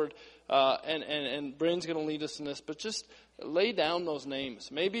forward, and Brain's going to lead us in this, but just lay down those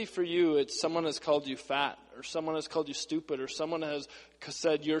names. Maybe for you, it's someone has called you fat, or someone has called you stupid, or someone has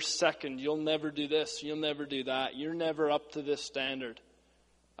said you're second, you'll never do this, you'll never do that, you're never up to this standard.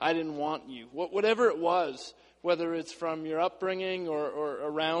 I didn't want you. Whatever it was, whether it's from your upbringing or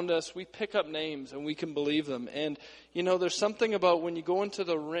around us, we pick up names and we can believe them. And, there's something about when you go into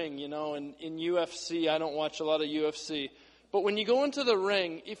the ring, and in UFC, I don't watch a lot of UFC, but when you go into the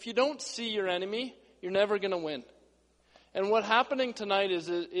ring, if you don't see your enemy, you're never going to win. And what's happening tonight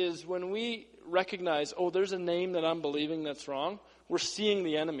is when we recognize, there's a name that I'm believing that's wrong, we're seeing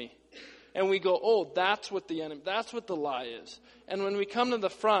the enemy. And we go, that's what the lie is. And when we come to the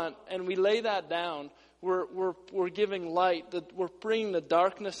front and we lay that down, we're giving light, we're bringing the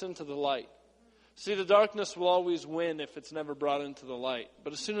darkness into the light. See, the darkness will always win if it's never brought into the light.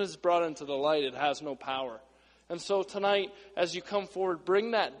 But as soon as it's brought into the light, it has no power. And so tonight, as you come forward,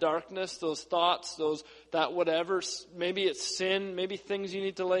 bring that darkness, those thoughts, that whatever, maybe it's sin, maybe things you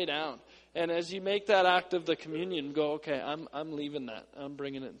need to lay down. And as you make that act of the communion, go, okay, I'm leaving that. I'm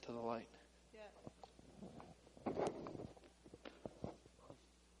bringing it into the light.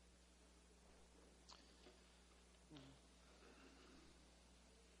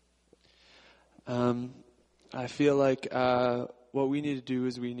 I feel like what we need to do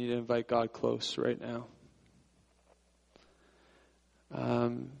is we need to invite God close right now.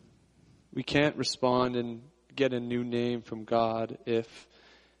 We can't respond and get a new name from God if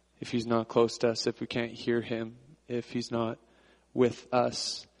He's not close to us, if we can't hear Him, if He's not with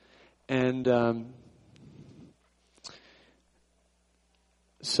us. And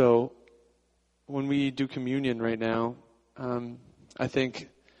so when we do communion right now, I think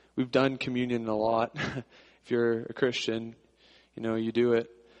we've done communion a lot. If you're a Christian, you do it.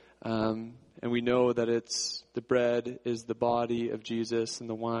 And we know that the bread is the body of Jesus and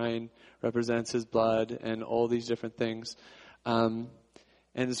the wine represents His blood and all these different things. And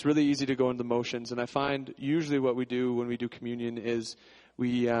it's really easy to go into the motions. And I find usually what we do when we do communion is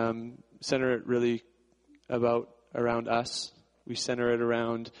we center it really around us. We center it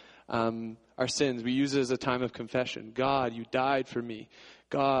around our sins. We use it as a time of confession. God, you died for me.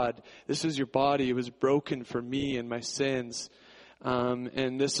 God, this is your body. It was broken for me and my sins.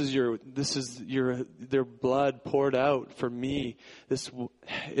 And this is their blood poured out for me.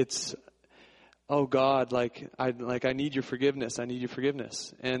 Oh God, I need your forgiveness. I need your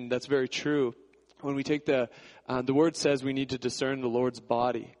forgiveness. And that's very true. When we take the word says we need to discern the Lord's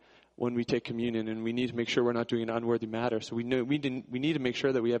body when we take communion, and we need to make sure we're not doing an unworthy matter. So we need to make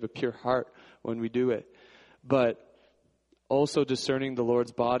sure that we have a pure heart when we do it. But also discerning the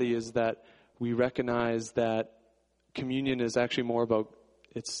Lord's body is that we recognize that communion is actually more about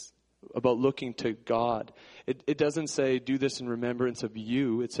looking to God. It doesn't say do this in remembrance of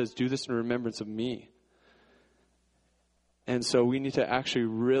you. It says do this in remembrance of me. And so we need to actually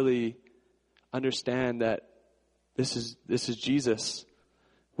really understand that this is Jesus.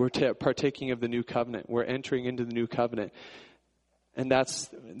 We're partaking of the new covenant. We're entering into the new covenant. And that's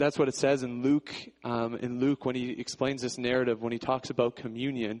what it says in Luke. In Luke, when he explains this narrative, when he talks about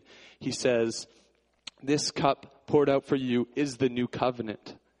communion, he says, "This cup poured out for you is the new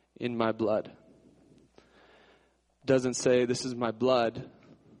covenant in my blood." Doesn't say, "This is my blood.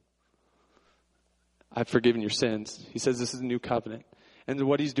 I've forgiven your sins." He says, "This is a new covenant." And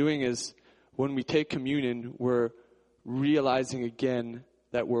what he's doing is, when we take communion, we're realizing again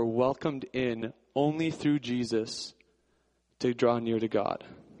that we're welcomed in only through Jesus to draw near to God.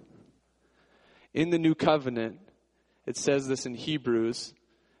 In the new covenant, it says this in Hebrews,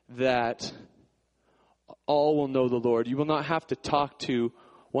 that all will know the Lord. You will not have to talk to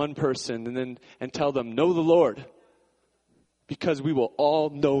one person and tell them, know the Lord, because we will all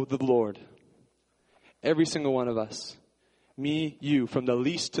know the Lord. Every single one of us. Me, you, from the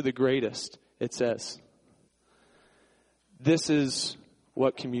least to the greatest, it says. This is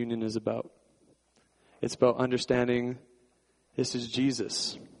what communion is about. It's about understanding this is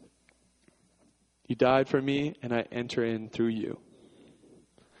Jesus. You died for me, and I enter in through you.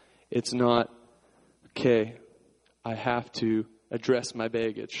 It's not, okay, I have to address my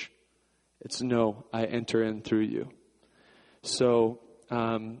baggage. It's no, I enter in through you. So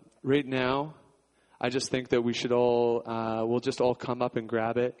right now, I just think that we should we'll just all come up and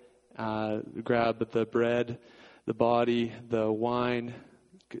grab it. Grab the bread, the body, the wine,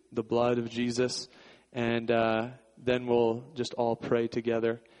 the blood of Jesus, and then we'll just all pray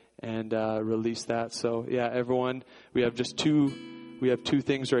together and release that. So yeah, everyone, we have two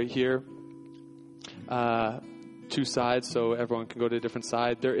things right here, two sides, so everyone can go to a different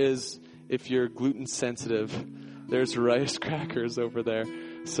side. There is, if you're gluten sensitive, there's rice crackers over there.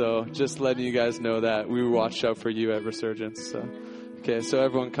 So just letting you guys know that we watch out for you at Resurgence. So, okay, so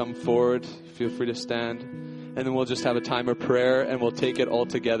everyone come forward. Feel free to stand. And then we'll just have a time of prayer, and we'll take it all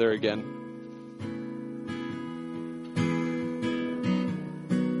together again.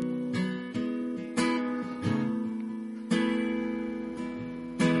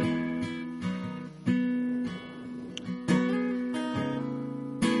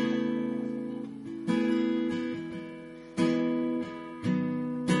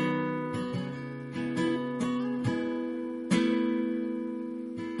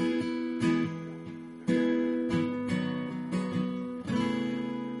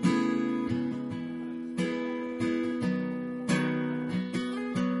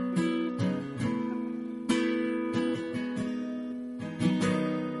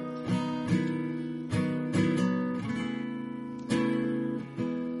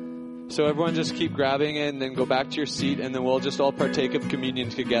 So everyone just keep grabbing it and then go back to your seat, and then we'll just all partake of communion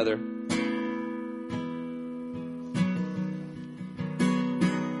together.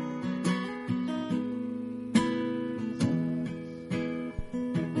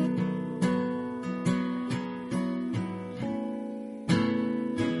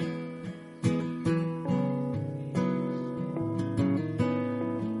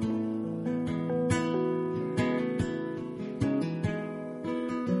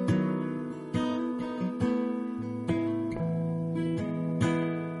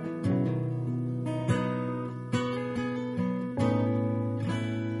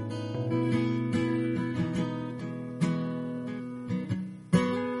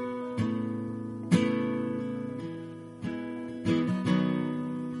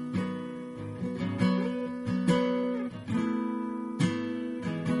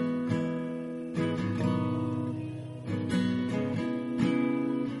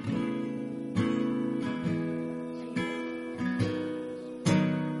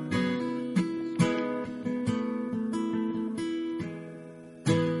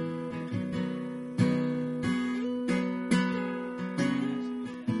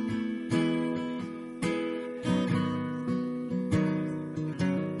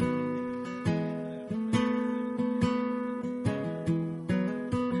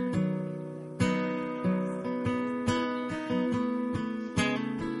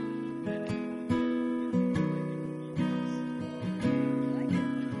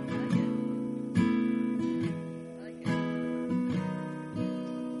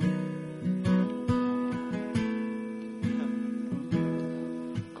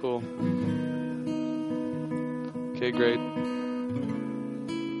 Cool. Okay, great.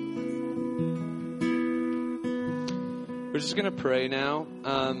 We're just going to pray now.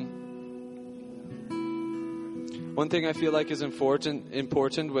 One thing I feel like is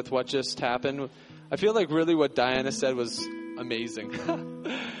important with what just happened, I feel like really what Diana said was amazing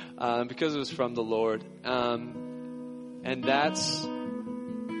because it was from the Lord. And that's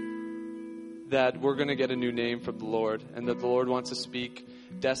that we're going to get a new name from the Lord, and that the Lord wants to speak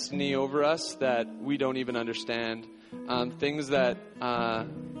destiny over us that we don't even understand, things that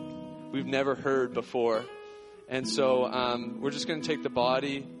we've never heard before. And so we're just going to take the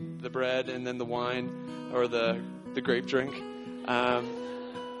body, the bread, and then the wine or the grape drink.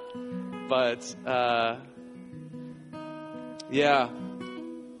 Yeah.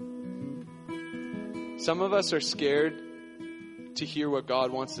 Some of us are scared to hear what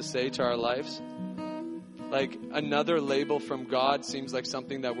God wants to say to our lives. Like another label from God seems like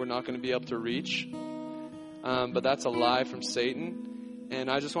something that we're not going to be able to reach. But that's a lie from Satan.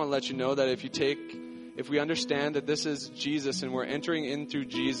 And I just want to let you know that if we understand that this is Jesus and we're entering in through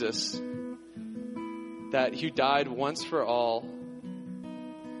Jesus, that He died once for all,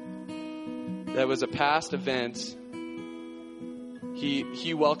 that was a past event.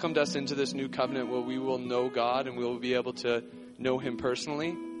 He welcomed us into this new covenant where we will know God and we will be able to know Him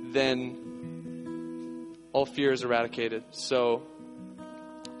personally. Then all fear is eradicated. So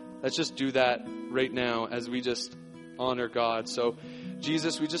let's just do that right now as we just honor God. So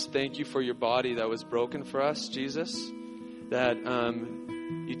Jesus, we just thank You for Your body that was broken for us, Jesus, that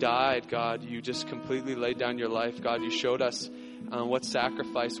You died, God. You just completely laid down Your life, God. You showed us what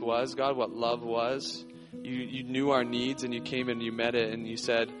sacrifice was, God, what love was. You knew our needs and You came and You met it, and You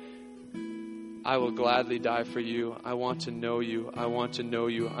said, I will gladly die for you. I want to know You. I want to know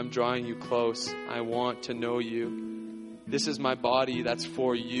You. I'm drawing You close. I want to know You. This is my body that's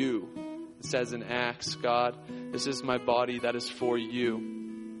for You. It says in Acts, God, this is my body that is for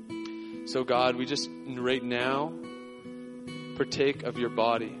You. So God, we just right now partake of Your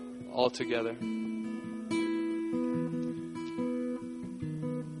body all together.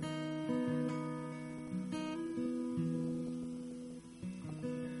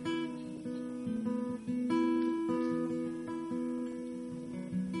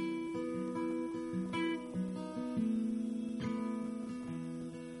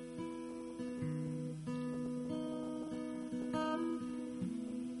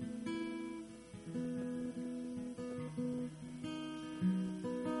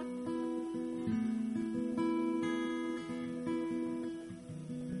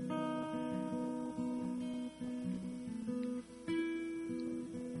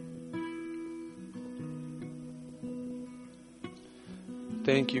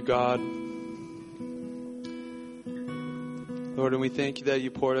 Thank You, God. Lord, and we thank You that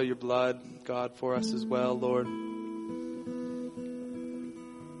You poured out Your blood, God, for us as well, Lord.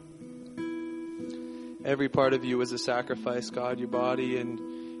 Every part of You was a sacrifice, God, Your body and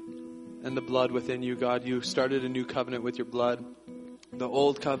the blood within You, God. You started a new covenant with Your blood. The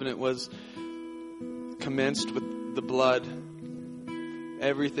old covenant was commenced with the blood.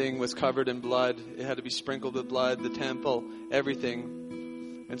 Everything was covered in blood. It had to be sprinkled with blood, the temple,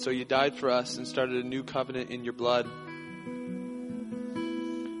 everything. And so you died for us and started a new covenant in your blood.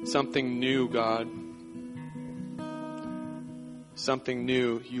 Something new, God. Something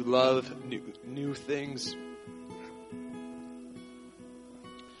new. You love new things.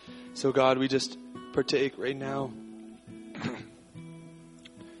 So God, we just partake right now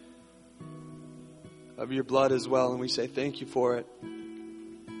of your blood as well, and we say thank you for it.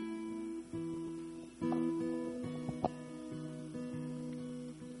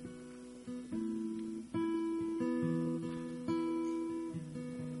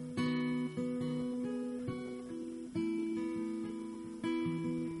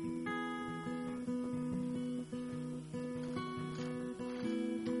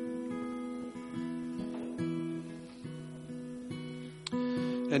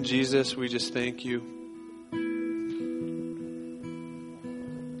 And Jesus, we just thank you.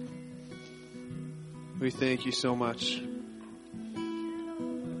 We thank you so much.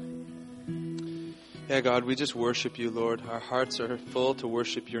 Yeah, God, we just worship you, Lord. Our hearts are full to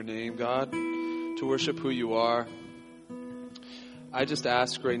worship your name, God, to worship who you are. I just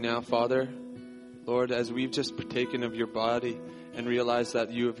ask right now, Father, Lord, as we've just partaken of your body and realized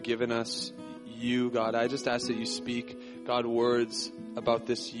that you have given us you, God, I just ask that you speak, God, words about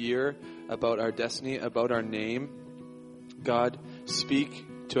this year, about our destiny, about our name. God, speak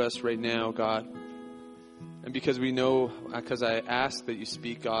to us right now, God. And because we know, because I ask that you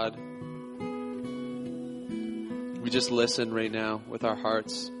speak, God, we just listen right now with our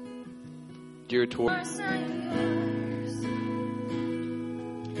hearts geared towards.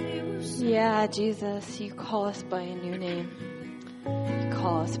 Yeah, Jesus, you call us by a new name. You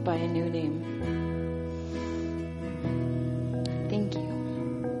call us by a new name. Thank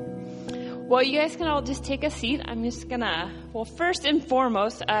you. Well, you guys can all just take a seat. I'm just gonna, first and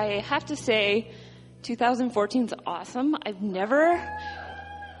foremost, I have to say 2014 is awesome. I've never,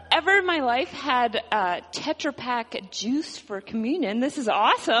 ever in my life had Tetra Pak juice for communion. This is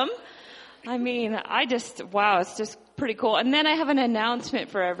awesome. I mean, it's just pretty cool. And then I have an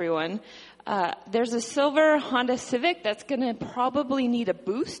announcement for everyone. There's a silver Honda Civic that's going to probably need a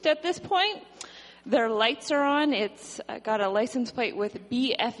boost at this point. Their lights are on. It's got a license plate with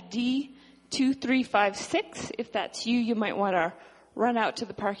BFD 2356. If that's you, you might want to run out to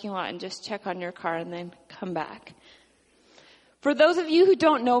the parking lot and just check on your car and then come back. For those of you who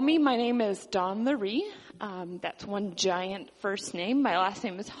don't know me, my name is Dawn Laree. That's one giant first name. My last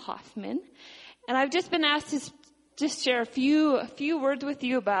name is Hoffman. And I've just been asked to just share a few words with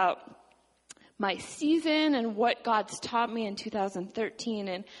you about my season and what God's taught me in 2013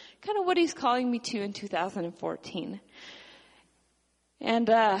 and kind of what he's calling me to in 2014. And,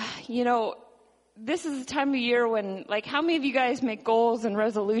 this is the time of year when, how many of you guys make goals and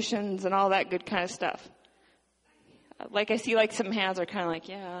resolutions and all that good kind of stuff? I see some hands are kind of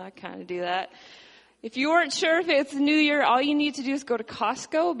yeah, I kind of do that. If you weren't sure if it's the new year, all you need to do is go to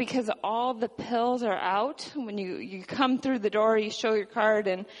Costco because all the pills are out. When you come through the door, you show your card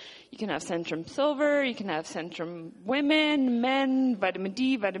and you can have Centrum Silver, you can have Centrum Women, Men, Vitamin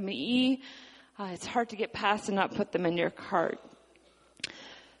D, Vitamin E. It's hard to get past and not put them in your cart.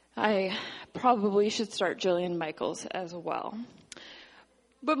 I probably should start Jillian Michaels as well.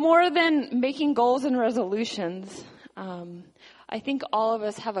 But more than making goals and resolutions, I think all of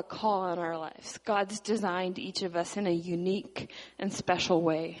us have a call in our lives. God's designed each of us in a unique and special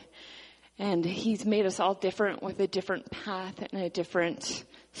way. And he's made us all different with a different path and a different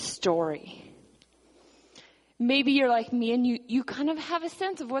story. Maybe you're like me and you kind of have a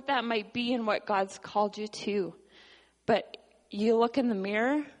sense of what that might be and what God's called you to. But you look in the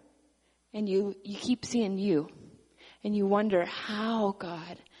mirror and you keep seeing you. And you wonder, how,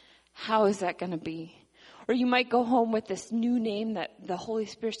 God? How is that going to be? Or you might go home with this new name that the Holy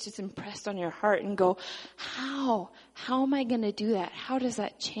Spirit's just impressed on your heart and go, how? How am I going to do that? How does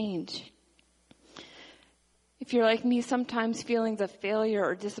that change? If you're like me, sometimes feelings of failure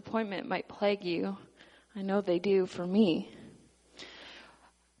or disappointment might plague you. I know they do for me.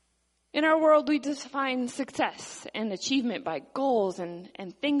 In our world, we define success and achievement by goals and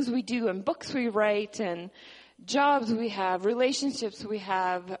things we do and books we write and jobs we have, relationships we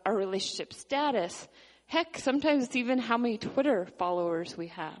have, our relationship status. Heck, sometimes it's even how many Twitter followers we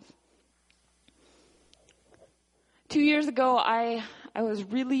have. 2 years ago, I was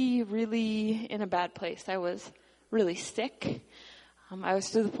really, really in a bad place. I was really sick. I was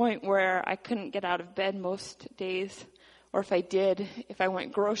to the point where I couldn't get out of bed most days. Or if I did, if I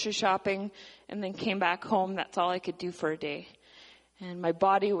went grocery shopping and then came back home, that's all I could do for a day. And my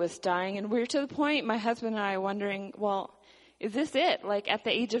body was dying. And we were to the point, my husband and I, wondering, well, is this it? Like at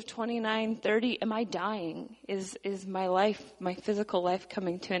the age of 29, 30, am I dying? Is my life, my physical life,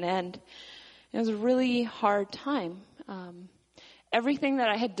 coming to an end? It was a really hard time. Everything that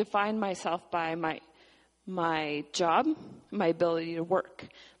I had defined myself by, my job, my ability to work,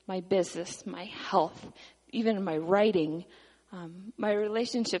 my business, my health, even my writing, my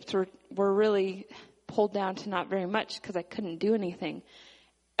relationships were really pulled down to not very much because I couldn't do anything.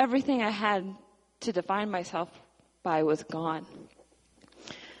 Everything I had to define myself by was gone.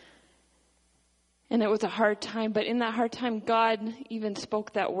 And it was a hard time, but in that hard time, God even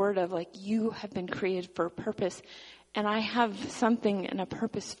spoke that word of like, you have been created for a purpose, and I have something and a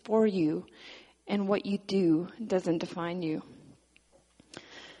purpose for you, and what you do doesn't define you.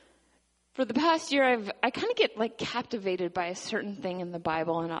 For the past year, I kind of get like captivated by a certain thing in the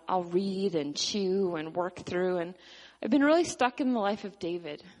Bible, and I'll read and chew and work through, and I've been really stuck in the life of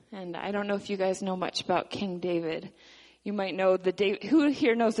David. And I don't know if you guys know much about King David. You might know who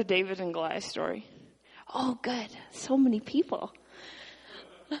here knows the David and Goliath story? Oh, good. So many people.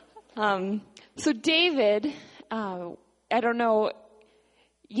 So David, I don't know,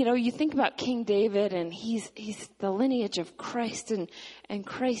 you think about King David, and he's the lineage of Christ, and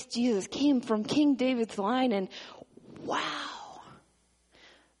Christ Jesus came from King David's line, and wow.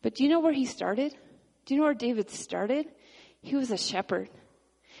 But do you know where he started? Do you know where David started? He was a shepherd.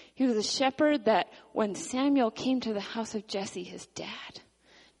 He was a shepherd that when Samuel came to the house of Jesse, his dad.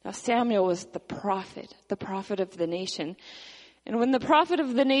 Now Samuel was the prophet of the nation. And when the prophet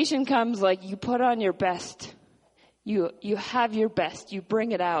of the nation comes, like, you put on your best. You have your best. You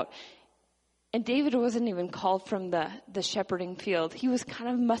bring it out. And David wasn't even called from the shepherding field. He was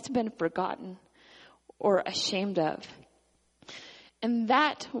must have been forgotten or ashamed of. And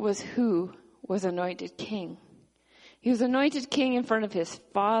that was who was anointed king. He was anointed king in front of his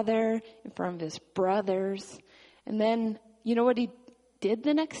father, in front of his brothers. And then, you know what he did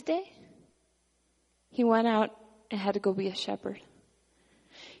the next day? He went out and had to go be a shepherd.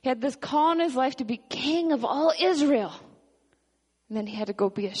 He had this call in his life to be king of all Israel. And then he had to go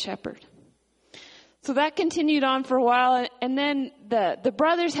be a shepherd. So that continued on for a while. And then the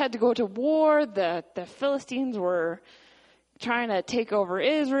brothers had to go to war. The Philistines were trying to take over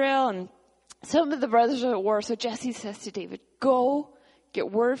Israel. And some of the brothers are at war. So Jesse says to David, go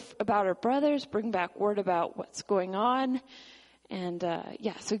get word about our brothers. Bring back word about what's going on. And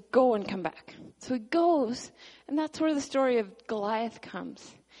so go and come back. So he goes. And that's where the story of Goliath comes.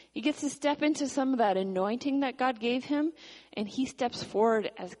 He gets to step into some of that anointing that God gave him, and he steps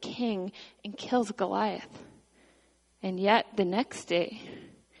forward as king and kills Goliath. And yet, the next day,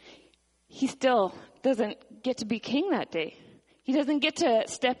 he still doesn't get to be king that day. He doesn't get to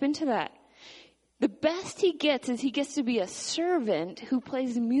step into that. The best he gets is he gets to be a servant who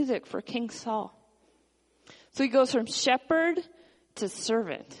plays music for King Saul. So he goes from shepherd to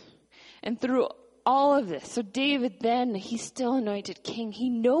servant. And through all of this, so David then, he's still anointed king. He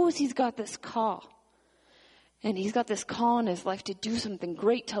knows he's got this call. And he's got this call in his life to do something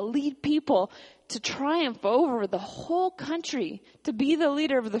great, to lead people, to triumph over the whole country, to be the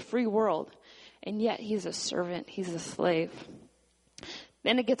leader of the free world. And yet he's a servant. He's a slave.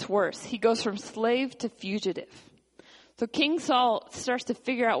 Then it gets worse. He goes from slave to fugitive. So King Saul starts to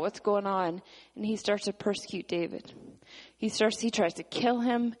figure out what's going on, and he starts to persecute David. He tries to kill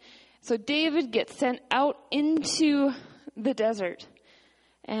him. So David gets sent out into the desert.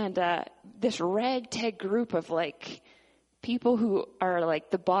 And this ragtag group of people who are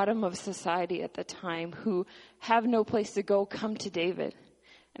the bottom of society at the time, who have no place to go, come to David.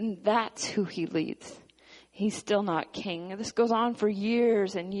 And that's who he leads. He's still not king. This goes on for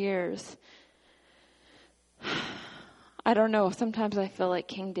years and years. I don't know. Sometimes I feel like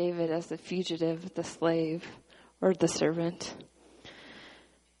King David as the fugitive, the slave, or the servant.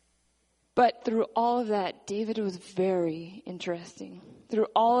 But through all of that, David was very interesting. Through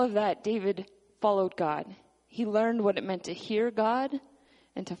all of that, David followed God. He learned what it meant to hear God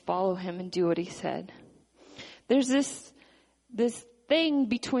and to follow him and do what he said. There's this thing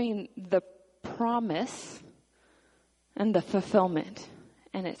between the promise and the fulfillment,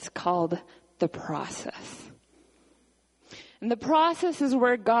 and it's called the process. And the process is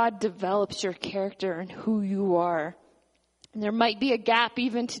where God develops your character and who you are. And there might be a gap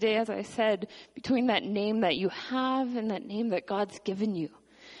even today, as I said, between that name that you have and that name that God's given you.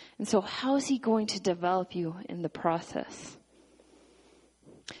 And so how is he going to develop you in the process?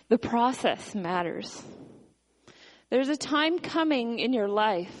 The process matters. There's a time coming in your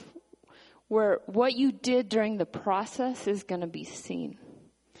life where what you did during the process is going to be seen.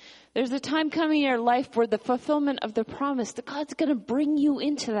 There's a time coming in your life where the fulfillment of the promise, that God's going to bring you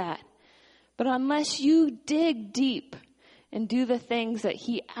into that. But unless you dig deep and do the things that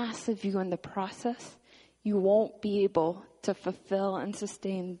he asks of you in the process, you won't be able to fulfill and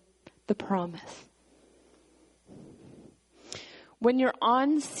sustain the promise. When you're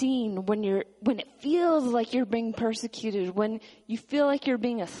on scene, when it feels like you're being persecuted, when you feel like you're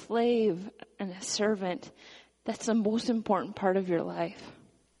being a slave and a servant, that's the most important part of your life.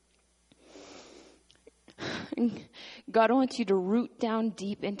 God wants you to root down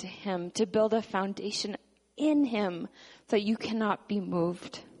deep into him, to build a foundation in him so you cannot be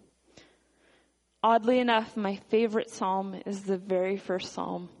moved. Oddly enough, my favorite psalm is the very first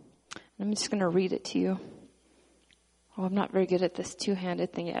psalm. I'm just going to read it to you. Oh, I'm not very good at this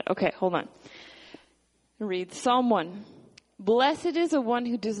two-handed thing yet. Okay, hold on. Read Psalm 1. Blessed is the one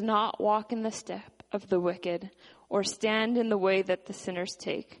who does not walk in the step of the wicked, or stand in the way that the sinners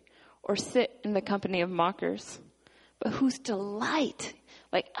take, or sit in the company of mockers, but whose delight,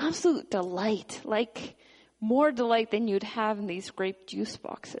 like absolute delight, like more delight than you'd have in these grape juice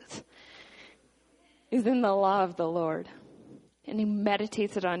boxes, is in the law of the Lord. And he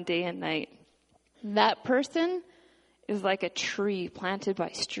meditates it on day and night. That person is like a tree planted by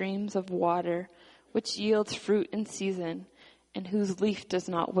streams of water, which yields fruit in season, and whose leaf does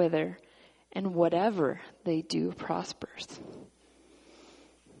not wither, and whatever they do prospers.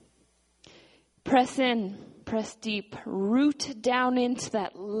 Press in, press deep, root down into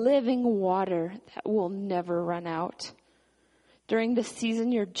that living water that will never run out. During this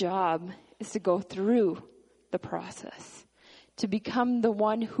season, your job is to go through the process, to become the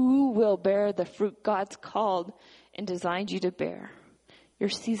one who will bear the fruit God's called and designed you to bear. Your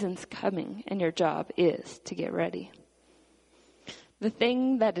season's coming, and your job is to get ready. The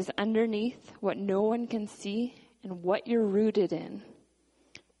thing that is underneath, what no one can see, and what you're rooted in,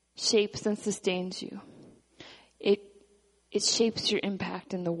 shapes and sustains you. It shapes your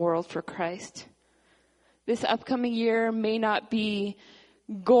impact in the world for Christ. This upcoming year may not be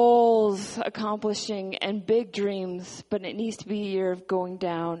goals accomplishing and big dreams, but it needs to be a year of going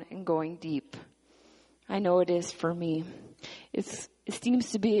down and going deep. I know it is for me. It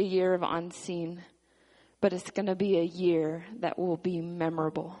seems to be a year of unseen, but it's going to be a year that will be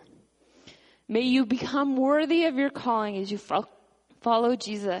memorable. May you become worthy of your calling as you follow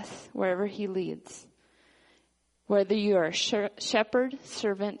Jesus wherever he leads. Whether you are a shepherd,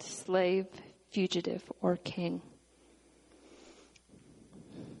 servant, slave, fugitive, or king.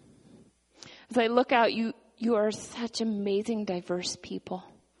 As I look out, you are such amazing, diverse people.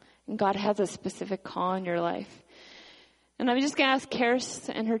 And God has a specific call in your life. And I'm just going to ask Karis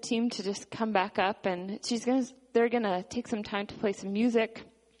and her team to just come back up, and they're going to take some time to play some music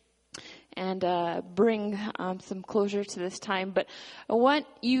and bring some closure to this time. But I want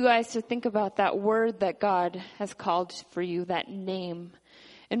you guys to think about that word that God has called for you, that name.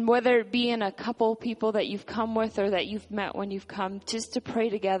 And whether it be in a couple people that you've come with or that you've met when you've come, just to pray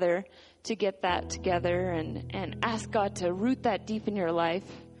together to get that together and ask God to root that deep in your life.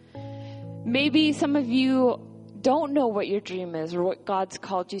 Maybe some of you don't know what your dream is or what God's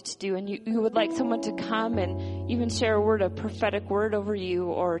called you to do, and you would like someone to come and even share a prophetic word over you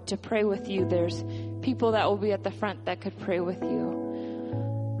or to pray with you. There's people that will be at the front that could pray with you.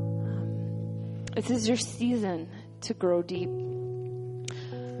 This is your season to grow deep.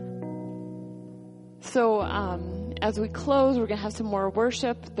 So as we close, we're going to have some more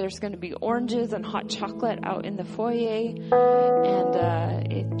worship. There's going to be oranges and hot chocolate out in the foyer, and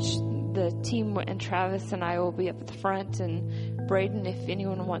the team and Travis and I will be up at the front, and Braden if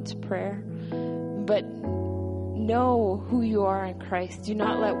anyone wants prayer. But know who you are in Christ. Do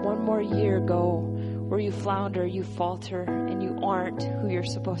not let one more year go where you flounder, you falter, and you aren't who you're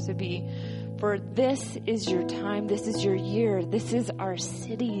supposed to be. For this is your time. This is your year. This is our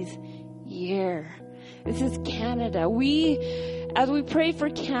city's year. This is Canada. As we pray for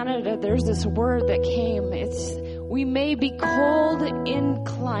Canada, there's this word that came. We may be cold in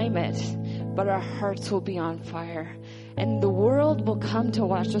climate, but our hearts will be on fire. And the world will come to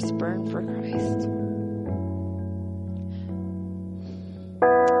watch us burn for Christ.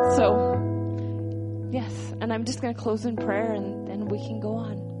 So, yes, and I'm just going to close in prayer and then we can go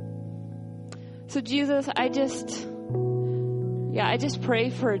on. So Jesus, I just pray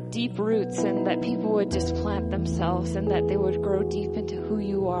for deep roots and that people would just plant themselves and that they would grow deep into who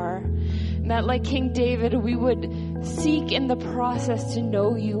you are. And that like King David, we would seek in the process to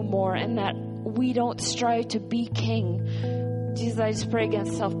know you more and that we don't strive to be king. Jesus, I just pray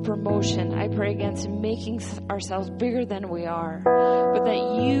against self-promotion. I pray against making ourselves bigger than we are. But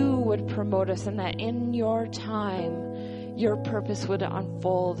that you would promote us and that in your time, your purpose would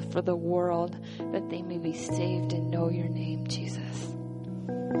unfold for the world, that they may be saved and know your name, Jesus.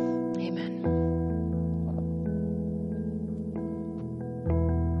 Amen.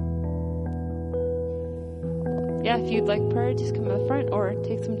 Yeah, if you'd like prayer, just come up front or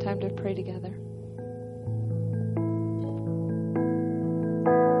take some time to pray together.